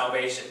plan of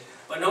salvation.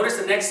 But notice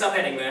the next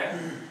subheading there.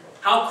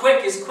 How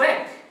quick is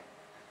quick?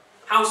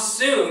 How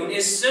soon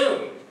is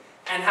soon?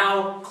 And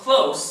how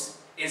close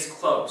is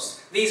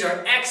close? These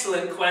are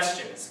excellent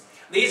questions.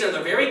 These are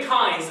the very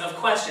kinds of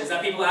questions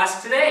that people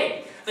ask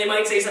today. They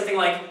might say something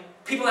like,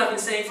 people have been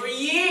saying for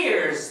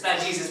years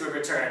that Jesus will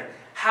return.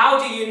 How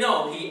do you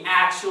know he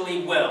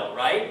actually will,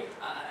 right?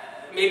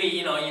 Maybe,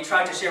 you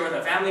tried to share with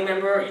a family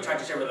member, or you tried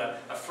to share with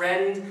a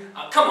friend.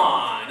 Come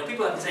on,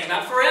 people have been saying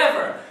that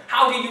forever.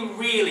 How do you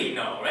really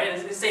know, right?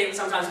 They say it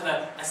sometimes with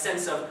a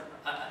sense of,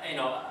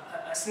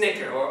 a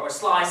snicker or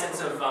sly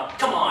sense of,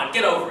 come on,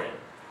 get over it.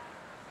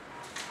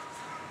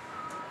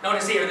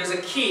 Notice here, there's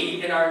a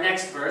key in our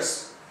next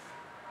verse,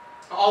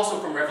 also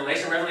from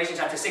Revelation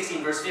chapter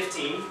 16, verse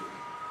 15.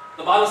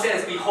 The Bible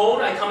says,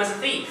 "Behold, I come as a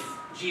thief,"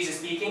 Jesus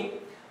speaking.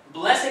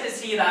 "Blessed is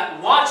he that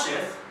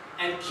watcheth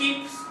and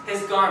keeps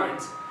his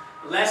garment,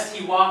 lest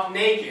he walk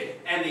naked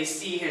and they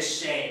see his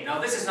shame." Now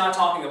this is not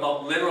talking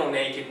about literal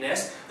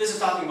nakedness. This is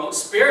talking about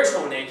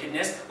spiritual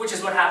nakedness, which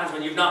is what happens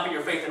when you've not put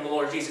your faith in the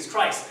Lord Jesus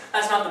Christ.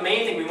 That's not the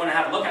main thing we want to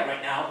have a look at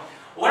right now.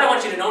 What I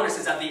want you to notice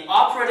is that the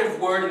operative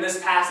word in this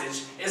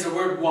passage is the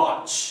word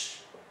watch.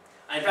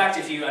 In fact,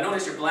 if you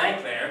notice your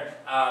blank there,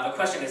 the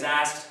question is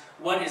asked,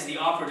 what is the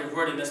operative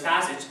word in this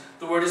passage?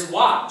 The word is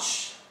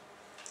watch.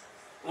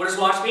 What does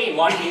watch mean?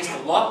 Watch means to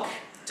look,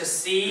 to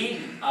see.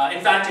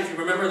 In fact, if you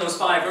remember those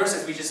 5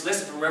 verses we just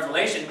listed from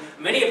Revelation,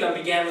 many of them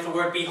began with the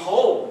word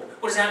behold.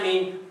 What does that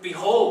mean?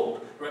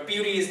 Behold.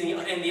 Beauty is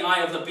in the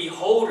eye of the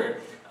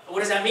beholder. What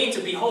does that mean,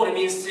 to behold? It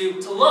means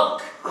to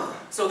look.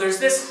 So there's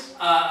this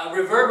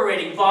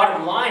reverberating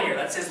bottom line here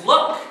that says,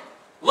 look,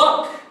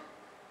 look,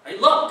 right?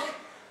 Look.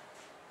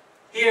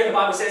 He Here the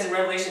Bible says in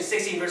Revelation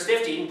 16 verse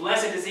 15,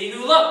 blessed is he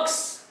who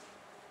looks.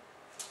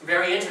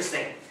 Very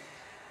interesting.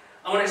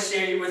 I want to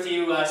share with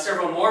you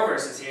several more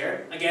verses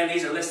here. Again,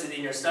 these are listed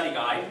in your study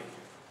guide.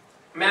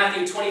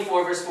 Matthew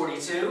 24 verse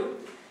 42.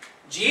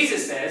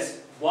 Jesus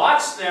says,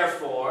 watch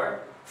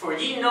therefore, for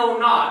ye know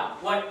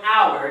not what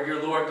hour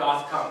your Lord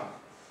doth come.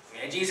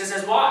 Okay, Jesus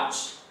says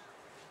watch.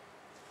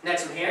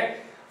 Next one here,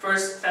 1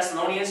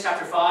 Thessalonians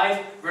chapter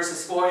 5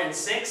 verses 4 and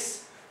 6.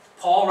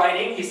 Paul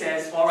writing to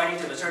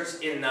the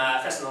church in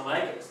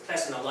Thessalonica,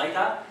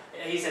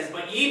 he says,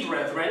 but ye,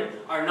 brethren,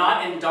 are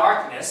not in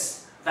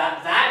darkness,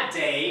 that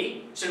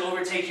day should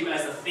overtake you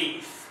as a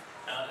thief.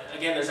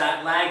 Again, there's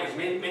that language.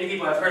 Many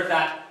people have heard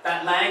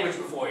that language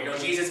before. You know,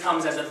 Jesus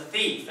comes as a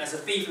thief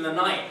in the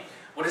night.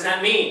 What does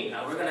that mean?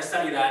 We're going to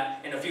study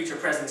that in a future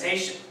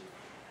presentation.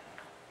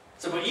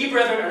 So, but ye,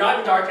 brethren, are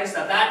not in darkness,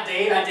 that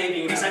day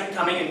being the second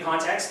coming in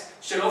context,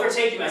 should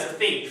overtake you as a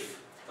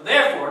thief.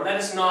 Therefore, let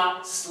us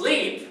not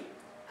sleep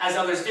as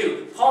others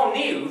do. Paul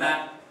knew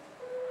that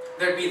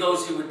there'd be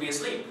those who would be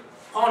asleep.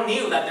 Paul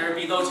knew that there would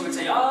be those who would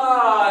say,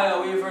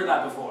 we've heard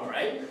that before,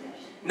 right?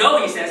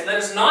 No, he says, let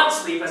us not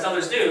sleep as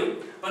others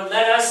do, but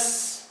let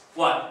us,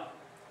 what?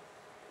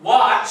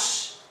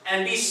 Watch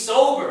and be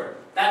sober.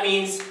 That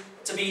means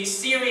to be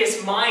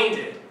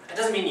serious-minded. That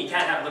doesn't mean you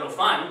can't have a little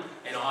fun.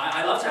 You know,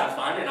 I love to have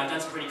fun, and I've done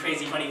some pretty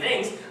crazy, funny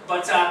things.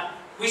 But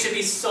we should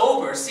be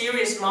sober,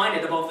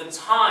 serious-minded about the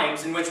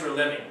times in which we're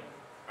living,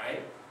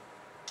 right?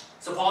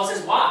 So Paul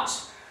says, watch.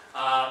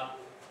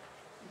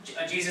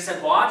 Jesus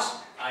said, watch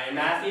in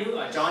Matthew.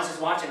 John says,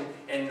 watch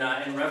in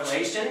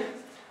Revelation.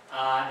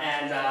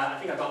 I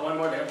think I've got one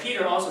more there.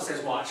 Peter also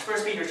says, watch.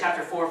 1 Peter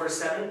chapter 4,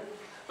 verse 7.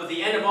 But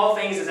the end of all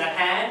things is at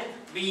hand.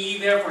 Be ye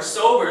therefore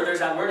sober, there's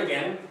that word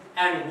again,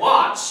 and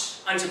watch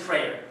unto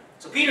prayer.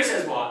 So Peter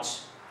says, watch.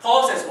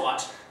 Paul says,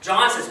 watch.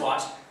 John says,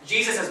 watch.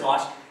 Jesus says,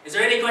 watch. Is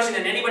there any question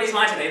in anybody's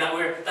mind today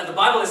that the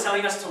Bible is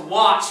telling us to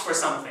watch for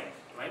something?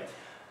 Right?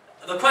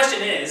 The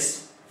question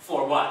is,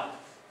 for what?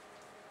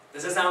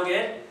 Does this sound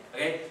good?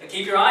 Okay?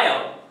 Keep your eye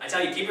out. I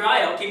tell you, keep your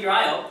eye out, keep your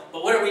eye out.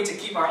 But what are we to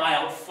keep our eye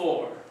out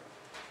for?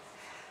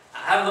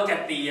 Have a look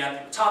at the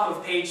top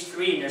of page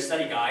 3 in your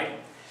study guide.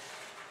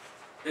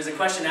 There's a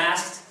question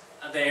asked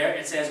there.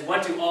 It says,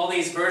 what do all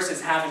these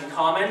verses have in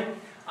common?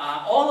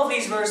 All of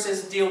these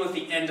verses deal with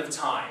the end of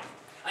time.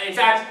 In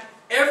fact,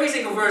 every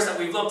single verse that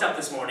we've looked up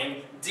this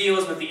morning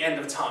deals with the end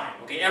of time.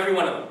 Okay, every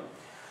one of them.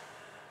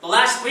 The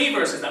last 3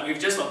 verses that we've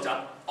just looked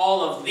up,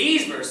 all of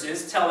these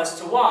verses tell us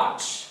to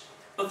watch.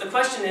 But the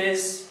question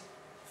is,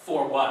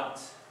 for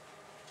what?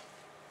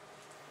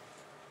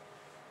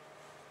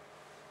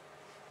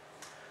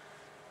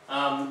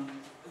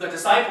 The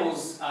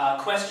disciples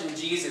questioned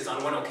Jesus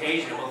on one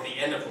occasion about the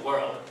end of the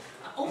world.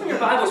 Open your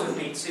Bibles with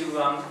me to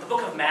the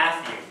book of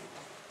Matthew.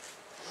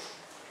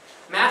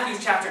 Matthew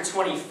chapter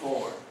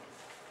 24.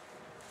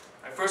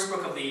 Our first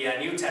book of the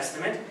New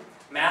Testament.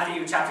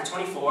 Matthew chapter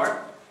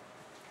 24.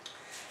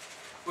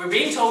 We're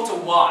being told to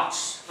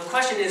watch. The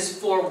question is,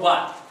 for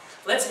what?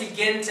 Let's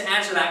begin to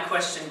answer that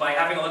question by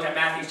having a look at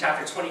Matthew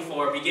chapter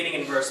 24, beginning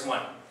in verse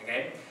 1.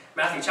 Okay?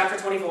 Matthew chapter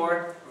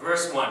 24,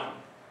 verse 1.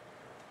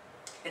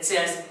 It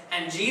says,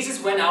 and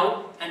Jesus went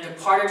out and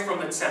departed from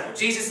the temple.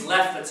 Jesus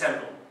left the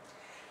temple.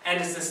 And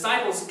his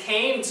disciples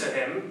came to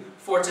him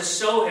for to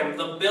show him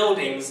the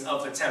buildings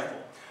of the temple.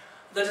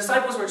 The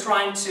disciples were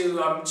trying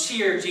to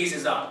cheer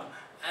Jesus up.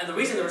 And the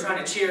reason they were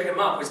trying to cheer him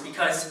up was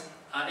because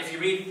if you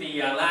read the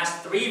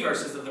last 3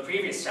 verses of the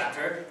previous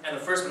chapter and the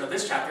first one of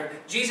this chapter,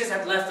 Jesus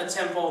had left the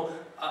temple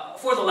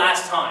for the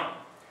last time.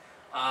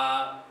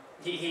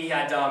 He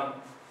had...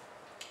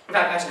 in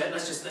fact, actually,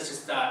 let's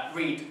just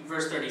read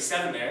verse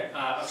 37 there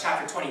of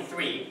chapter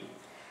 23.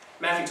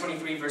 Matthew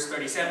 23, verse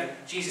 37.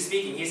 Jesus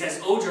speaking, he says,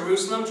 O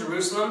Jerusalem,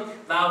 Jerusalem,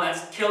 thou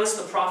that killest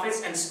the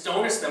prophets and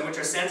stonest them which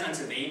are sent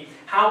unto thee,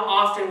 how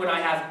often would I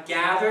have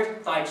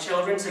gathered thy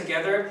children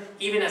together,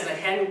 even as a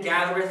hen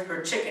gathereth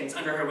her chickens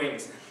under her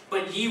wings?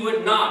 But ye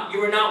would not, you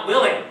were not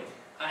willing.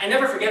 And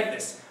never forget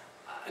this.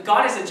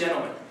 God is a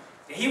gentleman.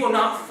 He will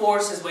not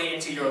force his way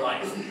into your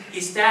life.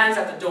 He stands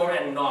at the door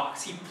and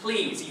knocks. He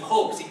pleads, he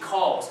hopes, he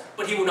calls,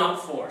 but he will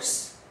not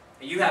force.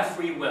 You have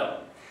free will.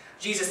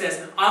 Jesus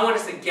says, I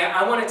wanted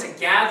to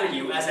gather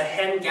you as a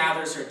hen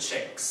gathers her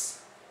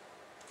chicks.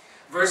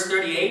 Verse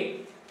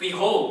 38,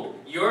 behold,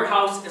 your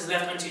house is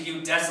left unto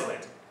you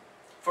desolate.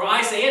 For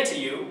I say unto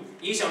you,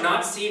 ye shall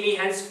not see me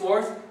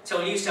henceforth,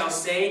 till ye shall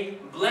say,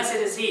 blessed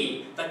is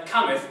he that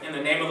cometh in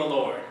the name of the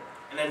Lord.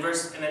 And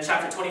then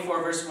chapter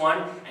 24, verse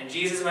 1, and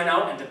Jesus went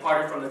out and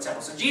departed from the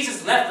temple. So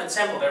Jesus left the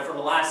temple there for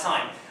the last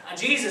time.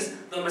 Jesus,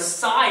 the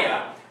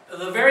Messiah,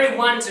 the very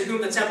one to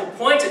whom the temple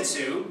pointed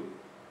to,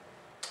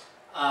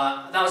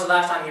 that was the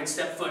last time he had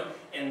stepped foot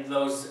in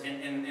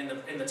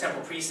the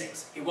temple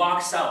precincts. He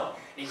walks out,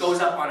 and he goes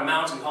up on a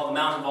mountain called the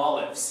Mount of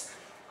Olives,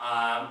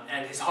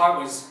 and his heart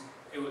was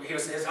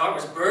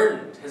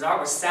burdened, his heart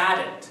was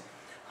saddened,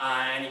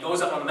 and he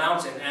goes up on the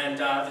mountain, and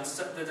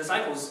the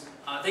disciples,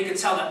 they could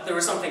tell that there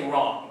was something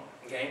wrong.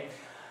 Okay,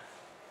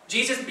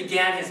 Jesus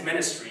began his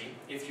ministry,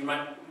 if you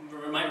might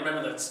you might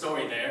remember the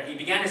story there. He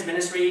began his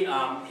ministry,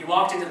 he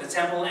walked into the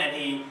temple and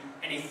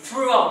he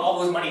threw out all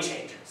those money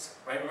changers.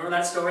 Right? Remember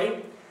that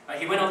story?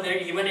 He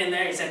went in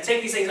there, he said,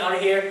 "Take these things out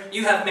of here.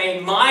 You have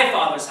made my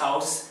Father's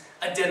house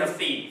a den of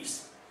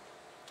thieves."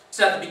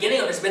 So at the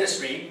beginning of his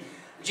ministry,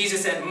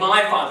 Jesus said,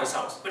 "My Father's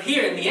house." But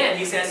here in the end,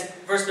 he says,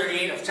 verse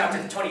 38 of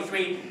chapter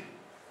 23,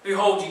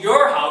 "Behold,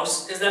 your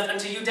house is left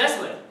unto you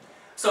desolate."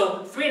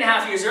 So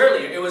 3.5 years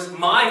earlier, it was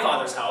my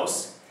Father's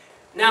house.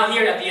 Now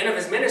here at the end of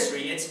his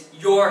ministry, it's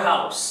your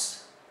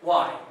house.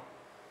 Why?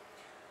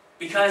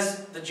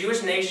 Because the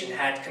Jewish nation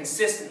had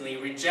consistently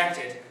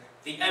rejected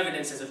the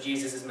evidences of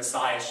Jesus'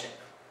 messiahship.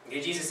 Okay,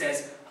 Jesus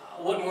says,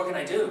 "What more can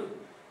I do?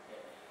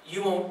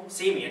 You won't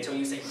see me until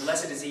you say,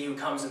 'Blessed is he who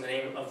comes in the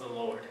name of the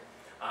Lord.'"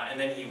 And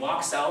then he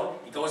walks out,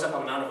 he goes up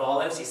on the Mount of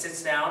Olives, he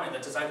sits down, and the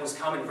disciples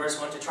come in verse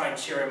 1 to try and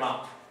cheer him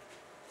up.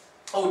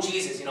 "Oh,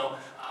 Jesus,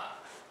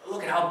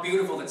 look at how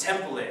beautiful the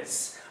temple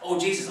is. Oh,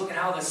 Jesus, look at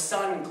how the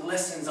sun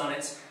glistens on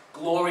its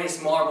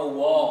glorious marble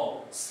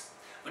walls."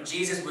 But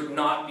Jesus would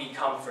not be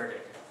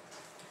comforted.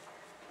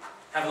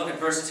 Have a look at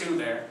verse 2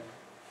 there.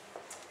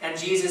 "And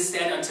Jesus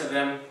said unto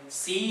them,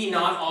 See ye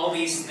not all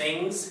these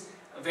things?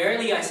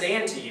 Verily I say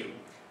unto you,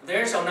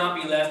 there shall not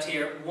be left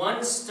here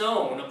one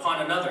stone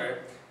upon another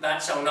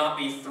that shall not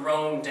be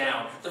thrown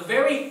down." The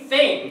very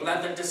thing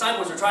that the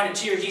disciples were trying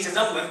to cheer Jesus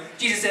up with,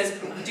 Jesus says,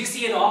 "Do you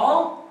see it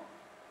all?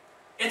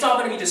 It's all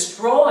going to be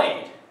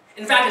destroyed.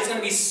 In fact, it's going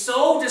to be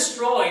so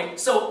destroyed,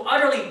 so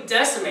utterly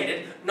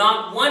decimated,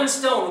 not one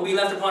stone will be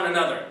left upon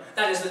another."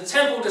 That is, the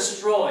temple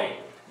destroyed,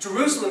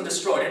 Jerusalem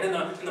destroyed. And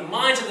in the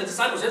minds of the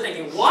disciples, they're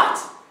thinking,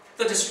 what?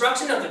 The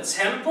destruction of the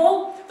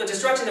temple? The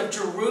destruction of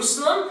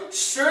Jerusalem?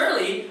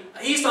 Surely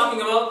he's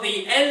talking about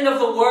the end of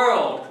the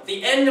world,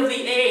 the end of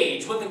the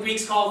age, what the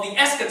Greeks call the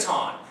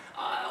eschaton.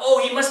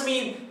 He must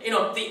mean,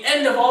 the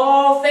end of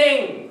all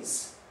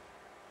things.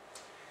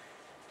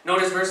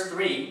 Notice verse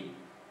 3.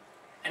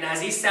 "And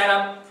as he sat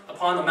up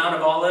upon the Mount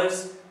of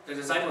Olives, the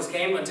disciples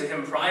came unto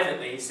him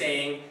privately,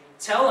 saying,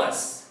 Tell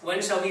us,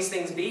 when shall these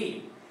things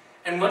be?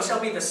 And what shall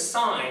be the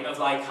sign of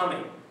thy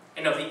coming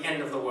and of the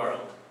end of the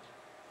world?"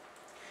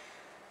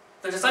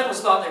 The disciples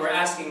thought they were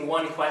asking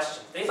one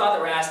question. They thought they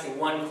were asking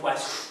one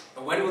question.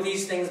 When will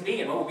these things be?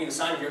 And what will be the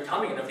sign of your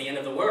coming and of the end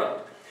of the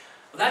world?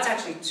 Well, that's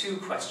actually two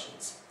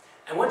questions.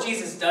 And what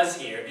Jesus does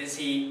here is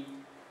he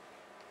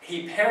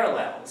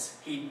parallels,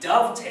 he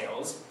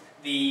dovetails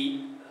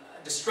the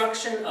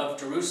destruction of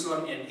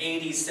Jerusalem in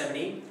AD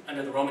 70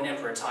 under the Roman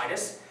Emperor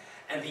Titus,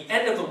 and the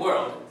end of the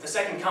world, the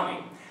second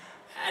coming.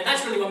 And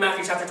that's really what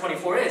Matthew chapter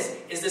 24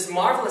 is this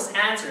marvelous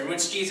answer in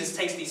which Jesus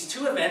takes these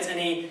two events and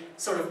he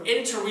sort of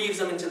interweaves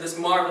them into this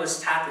marvelous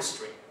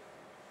tapestry.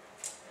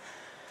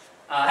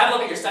 Have a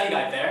look at your study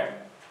guide there.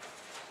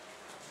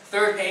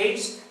 Third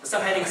page, the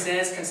subheading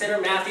says, "Consider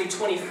Matthew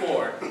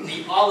 24,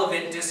 the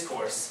Olivet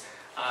Discourse."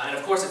 And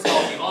of course it's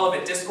called the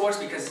Olivet Discourse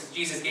because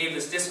Jesus gave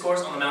this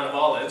discourse on the Mount of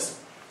Olives.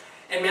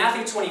 In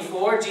Matthew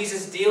 24,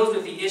 Jesus deals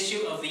with the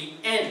issue of the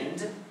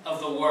end of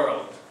the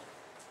world.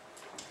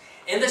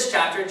 In this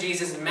chapter,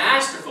 Jesus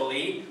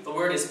masterfully, the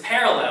word is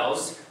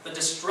parallels, the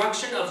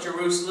destruction of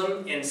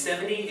Jerusalem in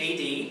 70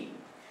 AD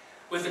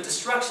with the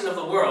destruction of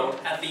the world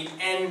at the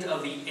end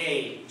of the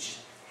age.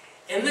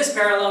 In this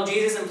parallel,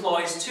 Jesus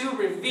employs two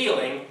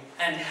revealing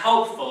and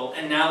helpful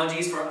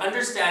analogies for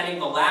understanding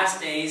the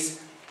last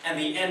days and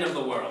the end of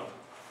the world.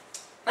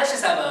 Let's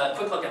just have a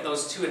quick look at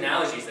those two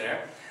analogies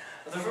there.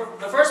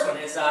 The first one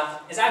is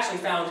actually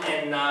found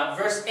in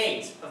verse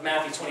 8 of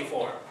Matthew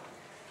 24.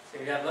 So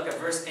you have a look at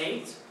verse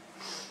 8.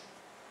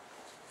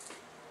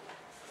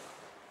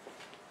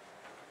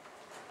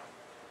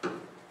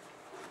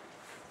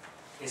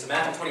 Okay, so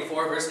Matthew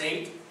 24, verse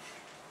 8.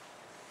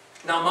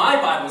 "Now my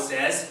Bible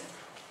says,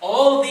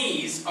 all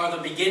these are the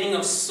beginning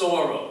of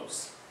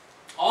sorrows."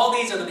 All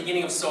these are the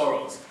beginning of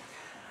sorrows.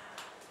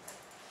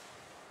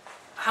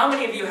 How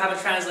many of you have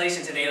a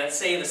translation today that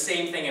say the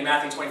same thing in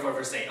Matthew 24,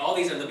 verse 8? All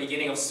these are the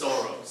beginning of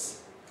sorrows.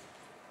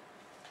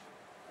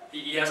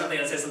 You have something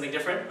that says something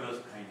different?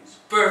 Birth pains.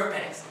 Birth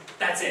pains.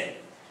 That's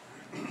it.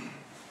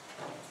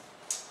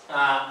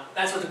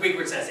 That's what the Greek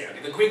word says here.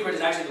 The Greek word is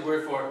actually the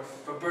word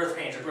for birth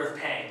pains or birth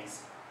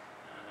pangs.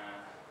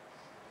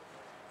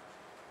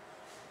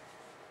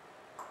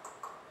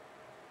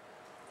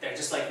 There,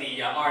 just like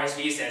the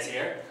RSV says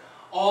here.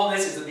 All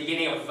this is the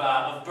beginning of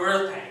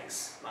birth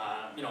pangs.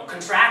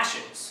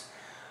 Contractions.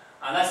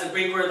 That's the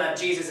Greek word that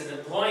Jesus is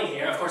employing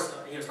here. Of course,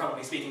 he was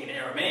probably speaking in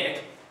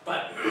Aramaic,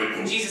 but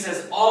Jesus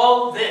says,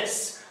 all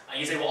this.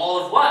 You say, well,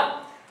 all of what?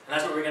 And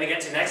that's what we're going to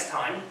get to next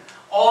time.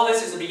 All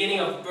this is the beginning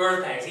of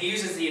birth pangs. He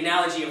uses the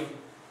analogy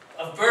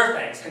of birth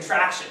pangs,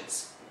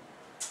 contractions.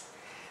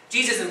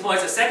 Jesus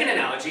employs a second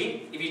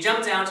analogy. If you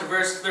jump down to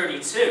verse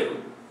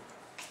 32,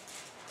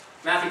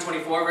 Matthew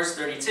 24, verse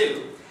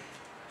 32,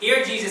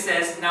 here Jesus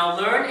says, "Now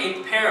learn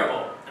a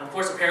parable." And of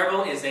course, a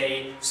parable is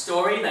a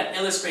story that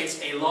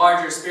illustrates a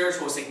larger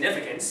spiritual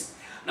significance.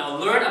 Now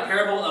learn a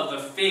parable of the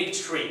fig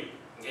tree.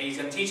 Okay, he's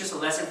going to teach us a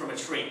lesson from a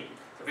tree.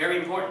 So very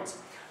important.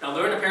 Now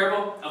learn a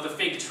parable of the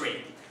fig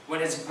tree. when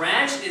his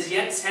branch is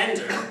yet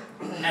tender,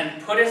 and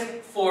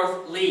putteth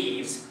forth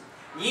leaves,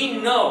 ye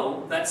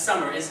know that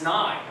summer is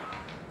nigh.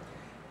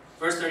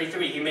 Verse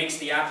 33, he makes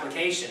the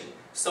application.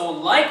 So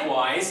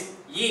likewise,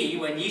 ye,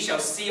 when ye shall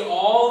see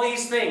all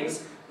these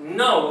things,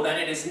 know that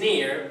it is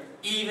near,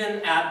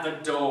 even at the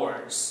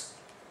doors.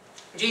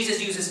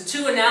 Jesus uses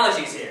two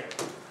analogies here.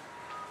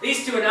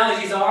 These two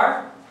analogies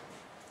are,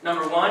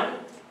 number one,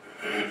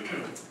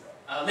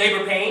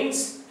 labor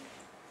pains,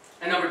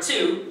 and number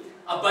two,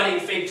 a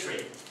budding fig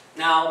tree.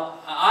 Now,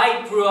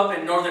 I grew up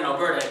in northern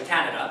Alberta in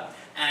Canada,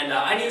 and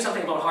I knew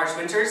something about harsh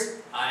winters.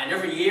 And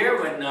every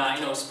year,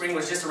 when spring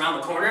was just around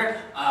the corner,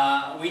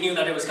 we knew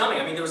that it was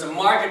coming. I mean, there was a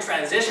marked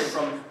transition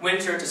from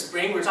winter to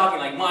spring. We're talking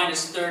like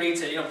 -30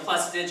 to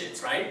plus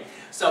digits, right?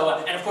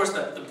 So, and of course,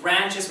 the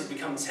branches would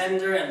become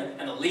tender,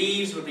 and the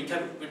leaves would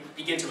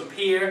begin to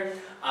appear,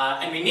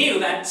 and we knew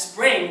that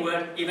spring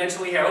would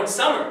eventually herald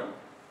summer,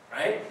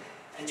 right?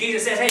 And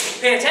Jesus says, "Hey,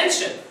 pay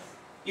attention."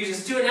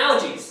 Uses two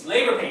analogies: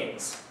 labor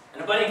pains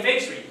and a budding fig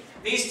tree.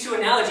 These two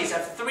analogies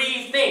have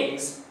three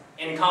things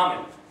in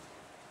common.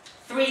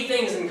 Three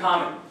things in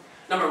common.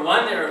 Number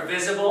one, they are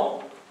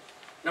visible.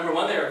 Number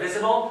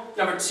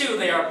two,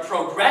 they are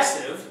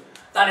progressive.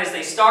 That is,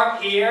 they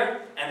start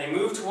here, and they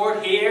move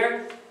toward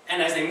here,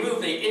 and as they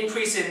move, they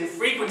increase in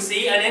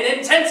frequency and in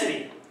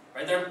intensity.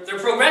 Right? They're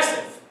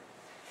progressive.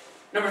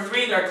 Number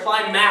three, they're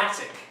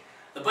climactic.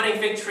 The budding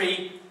fig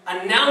tree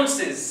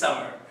announces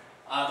summer.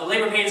 The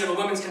labor pains of a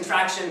woman's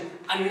contraction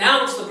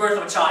announce the birth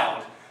of a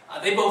child.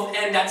 They both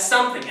end at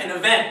something, an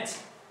event.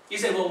 You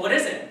say, well, what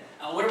is it?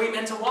 What are we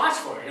meant to watch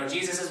for?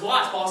 Jesus says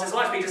watch, Paul says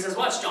watch, Peter says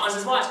watch, John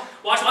says watch.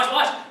 Watch, watch,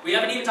 watch. We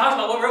haven't even talked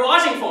about what we're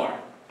watching for.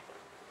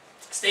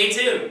 Stay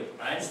tuned,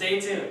 right? Stay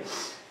tuned.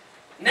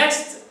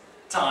 Next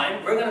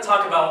time, we're going to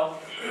talk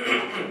about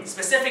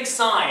specific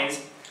signs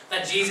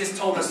that Jesus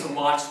told us to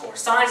watch for.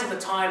 Signs of the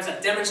times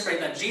that demonstrate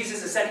that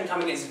Jesus' second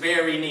coming is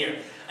very near.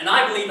 And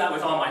I believe that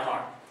with all my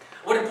heart.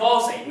 What did Paul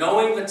say?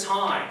 Knowing the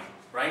time,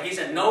 right? He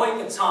said, knowing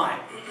the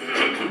time.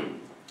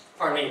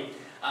 Pardon me.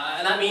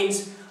 And that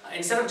means,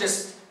 instead of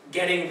just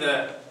getting the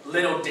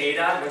little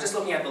data, just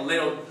looking at the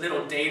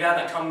little data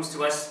that comes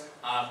to us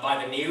by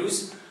the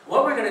news,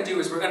 what we're going to do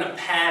is we're going to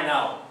pan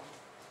out.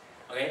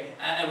 Okay?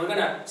 And we're going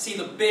to see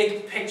the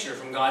big picture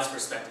from God's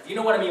perspective. You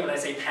know what I mean when I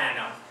say pan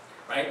out,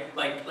 right?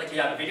 Like you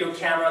have a video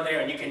camera there,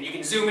 and you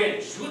can zoom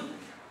in,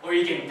 or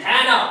you can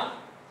pan out.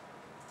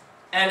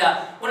 And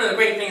one of the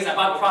great things that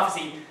Bible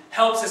prophecy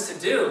helps us to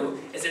do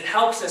is it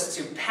helps us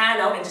to pan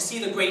out and to see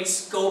the great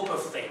scope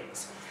of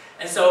things.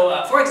 And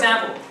so, for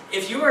example,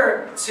 if you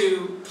were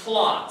to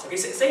plot, okay,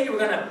 say you were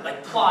going to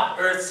plot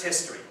Earth's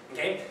history,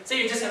 okay? Say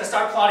you're just going to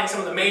start plotting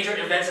some of the major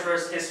events of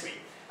Earth's history.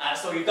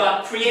 So you've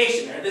got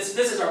creation there. This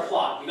is our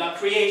plot. You've got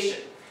creation.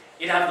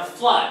 You'd have the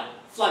flood.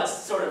 Flood's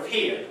sort of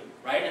here,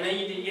 right? And then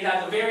you'd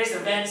have the various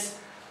events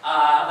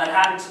that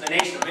happened to the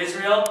nation of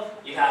Israel.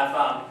 You have,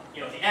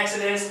 the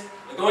Exodus,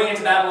 the going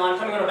into Babylon,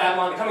 coming out of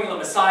Babylon, the coming of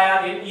the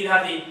Messiah. You'd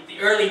have the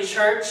early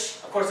church.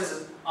 Of course, this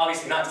is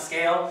obviously not to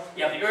scale.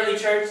 You have the early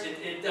church,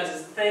 it does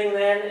its thing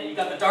then, and you've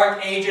got the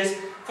Dark Ages.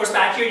 Of course,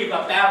 back here you've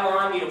got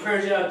Babylon,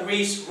 Persia,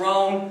 Greece,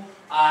 Rome,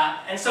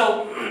 and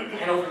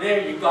over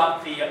there you've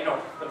got the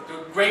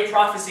great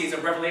prophecies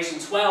of Revelation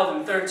 12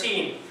 and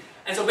 13.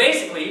 And so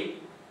basically,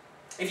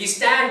 if you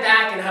stand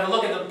back and have a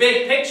look at the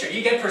big picture,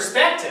 you get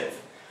perspective.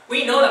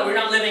 We know that we're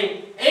not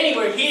living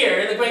anywhere here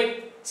in the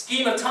great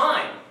scheme of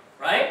time,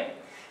 right?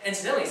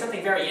 Incidentally,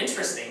 something very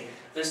interesting.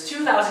 There's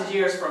 2,000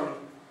 years from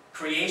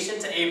creation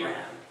to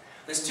Abraham.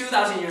 There's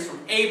 2,000 years from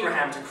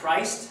Abraham to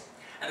Christ,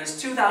 and there's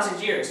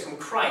 2,000 years from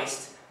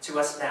Christ to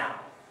us now.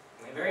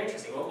 Okay, very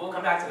interesting. We'll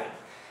come back to that.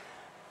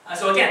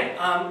 So again,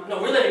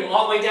 we're living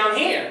all the way down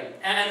here,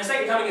 and the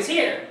second coming is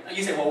here.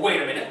 You say, well, wait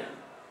a minute.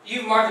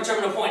 You've marked the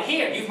terminal point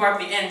here. You've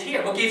marked the end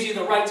here. What gives you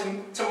the right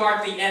to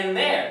mark the end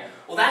there?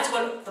 Well, that's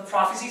what the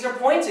prophecies are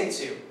pointing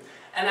to.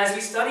 And as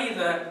we study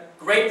the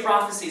great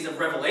prophecies of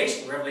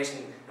Revelation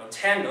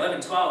 10,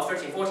 11, 12,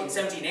 13, 14,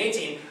 17,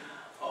 18,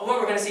 what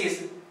we're going to see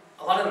is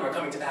a lot of them are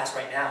coming to pass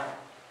right now.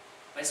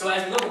 Right? So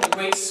as we look at the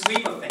great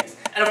sweep of things,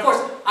 and of course,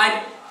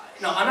 I'm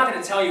not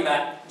going to tell you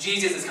that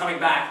Jesus is coming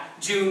back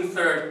June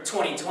 3rd,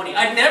 2020.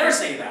 I'd never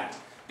say that,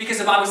 because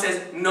the Bible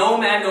says no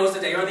man knows the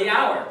day or the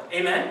hour.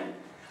 Amen?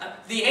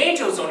 The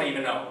angels don't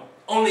even know.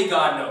 Only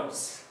God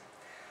knows.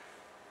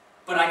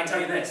 But I can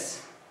tell you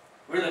this,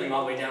 we're living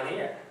all the way down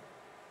here.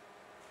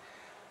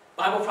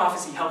 Bible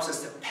prophecy helps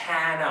us to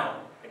pan out,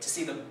 right, to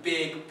see the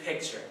big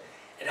picture.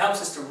 It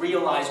helps us to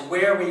realize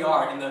where we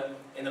are in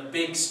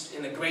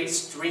the great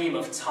stream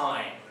of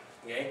time.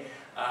 Okay?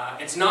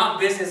 It's not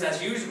business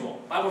as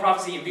usual. Bible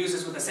prophecy imbues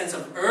us with a sense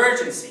of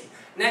urgency.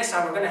 Next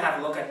time we're going to have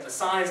a look at the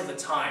signs of the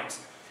times.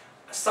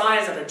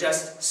 Signs that are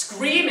just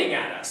screaming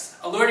at us,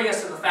 alerting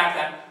us to the fact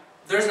that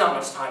there's not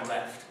much time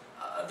left.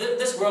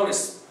 This world is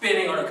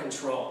spinning out of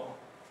control,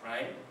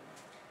 right?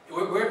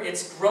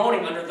 It's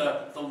groaning under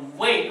the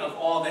weight of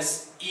all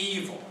this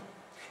evil.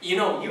 You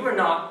know, you were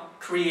not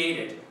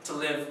created to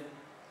live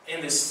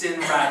in this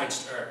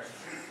sin-ravaged earth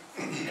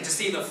and to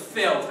see the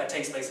filth that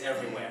takes place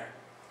everywhere.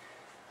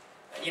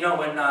 You know,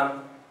 when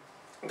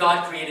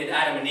God created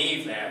Adam and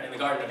Eve there in the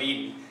Garden of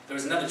Eden, there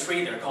was another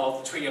tree there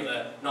called the tree of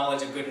the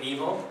knowledge of good and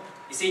evil.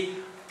 You see,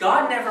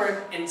 God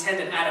never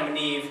intended Adam and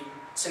Eve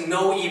to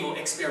know evil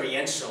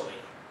experientially.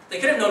 They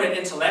could have known it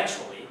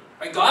intellectually.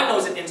 Right? God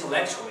knows it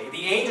intellectually.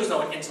 The angels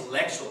know it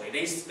intellectually.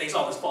 They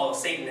saw this fall of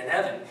Satan in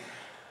heaven.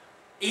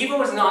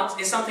 Evil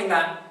is something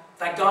that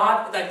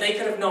they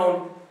could have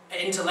known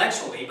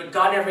intellectually, but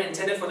God never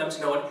intended for them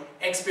to know it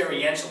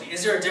experientially.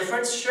 Is there a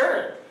difference?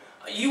 Sure.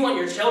 You want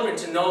your children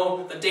to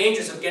know the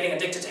dangers of getting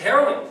addicted to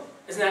heroin.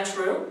 Isn't that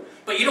true?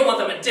 But you don't want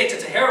them addicted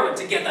to heroin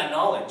to get that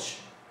knowledge.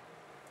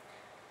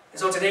 And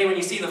so today when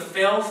you see the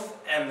filth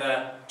and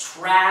the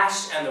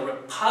trash and the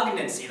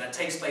repugnancy that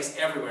takes place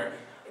everywhere,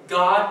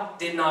 God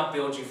did not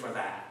build you for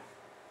that.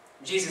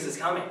 Jesus is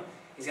coming.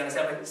 He's going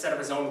to set up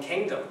his own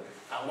kingdom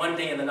one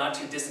day in the not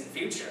too distant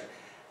future.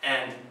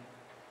 And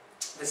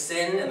the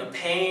sin and the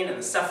pain and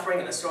the suffering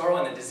and the sorrow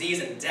and the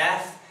disease and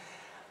death,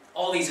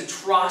 all these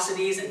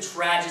atrocities and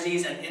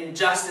tragedies and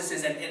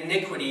injustices and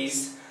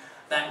iniquities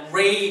that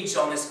rage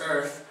on this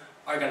earth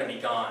are going to be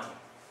gone.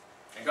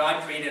 And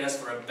God created us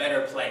for a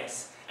better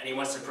place, and He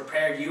wants to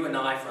prepare you and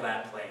I for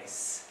that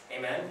place.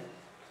 Amen?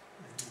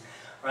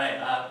 Right,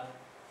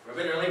 we're a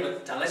bit early,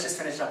 but let's just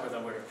finish up with a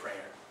word of prayer.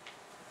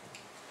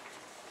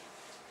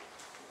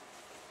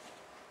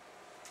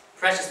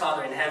 Precious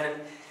Father in heaven,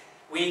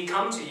 we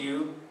come to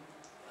you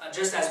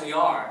just as we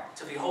are,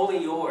 to be wholly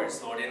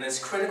yours, Lord, in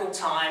this critical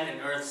time in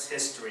earth's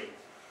history.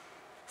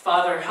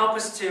 Father, help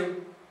us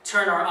to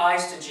turn our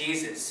eyes to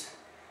Jesus.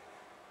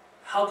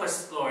 Help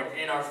us, Lord,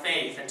 in our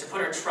faith and to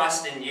put our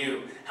trust in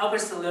you. Help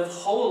us to live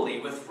wholly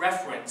with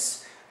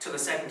reference to the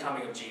second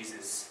coming of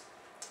Jesus.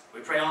 We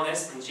pray all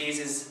this in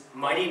Jesus'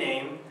 mighty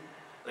name.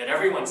 Let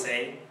everyone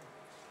say,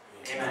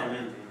 Amen.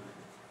 Amen.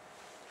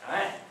 All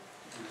right.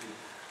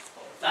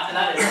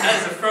 That is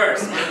a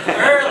first.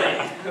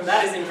 Early.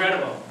 That is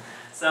incredible.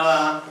 So,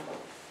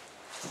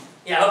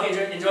 yeah, I hope you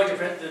enjoyed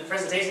the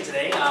presentation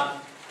today.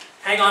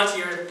 Hang on to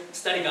your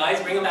study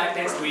guides. Bring them back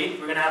next week.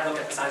 We're going to have a look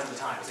at the signs of the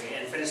times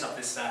and finish up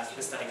this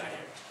study guide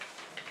here.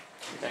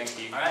 Thank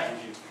you. All right.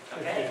 Thank you.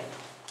 Okay.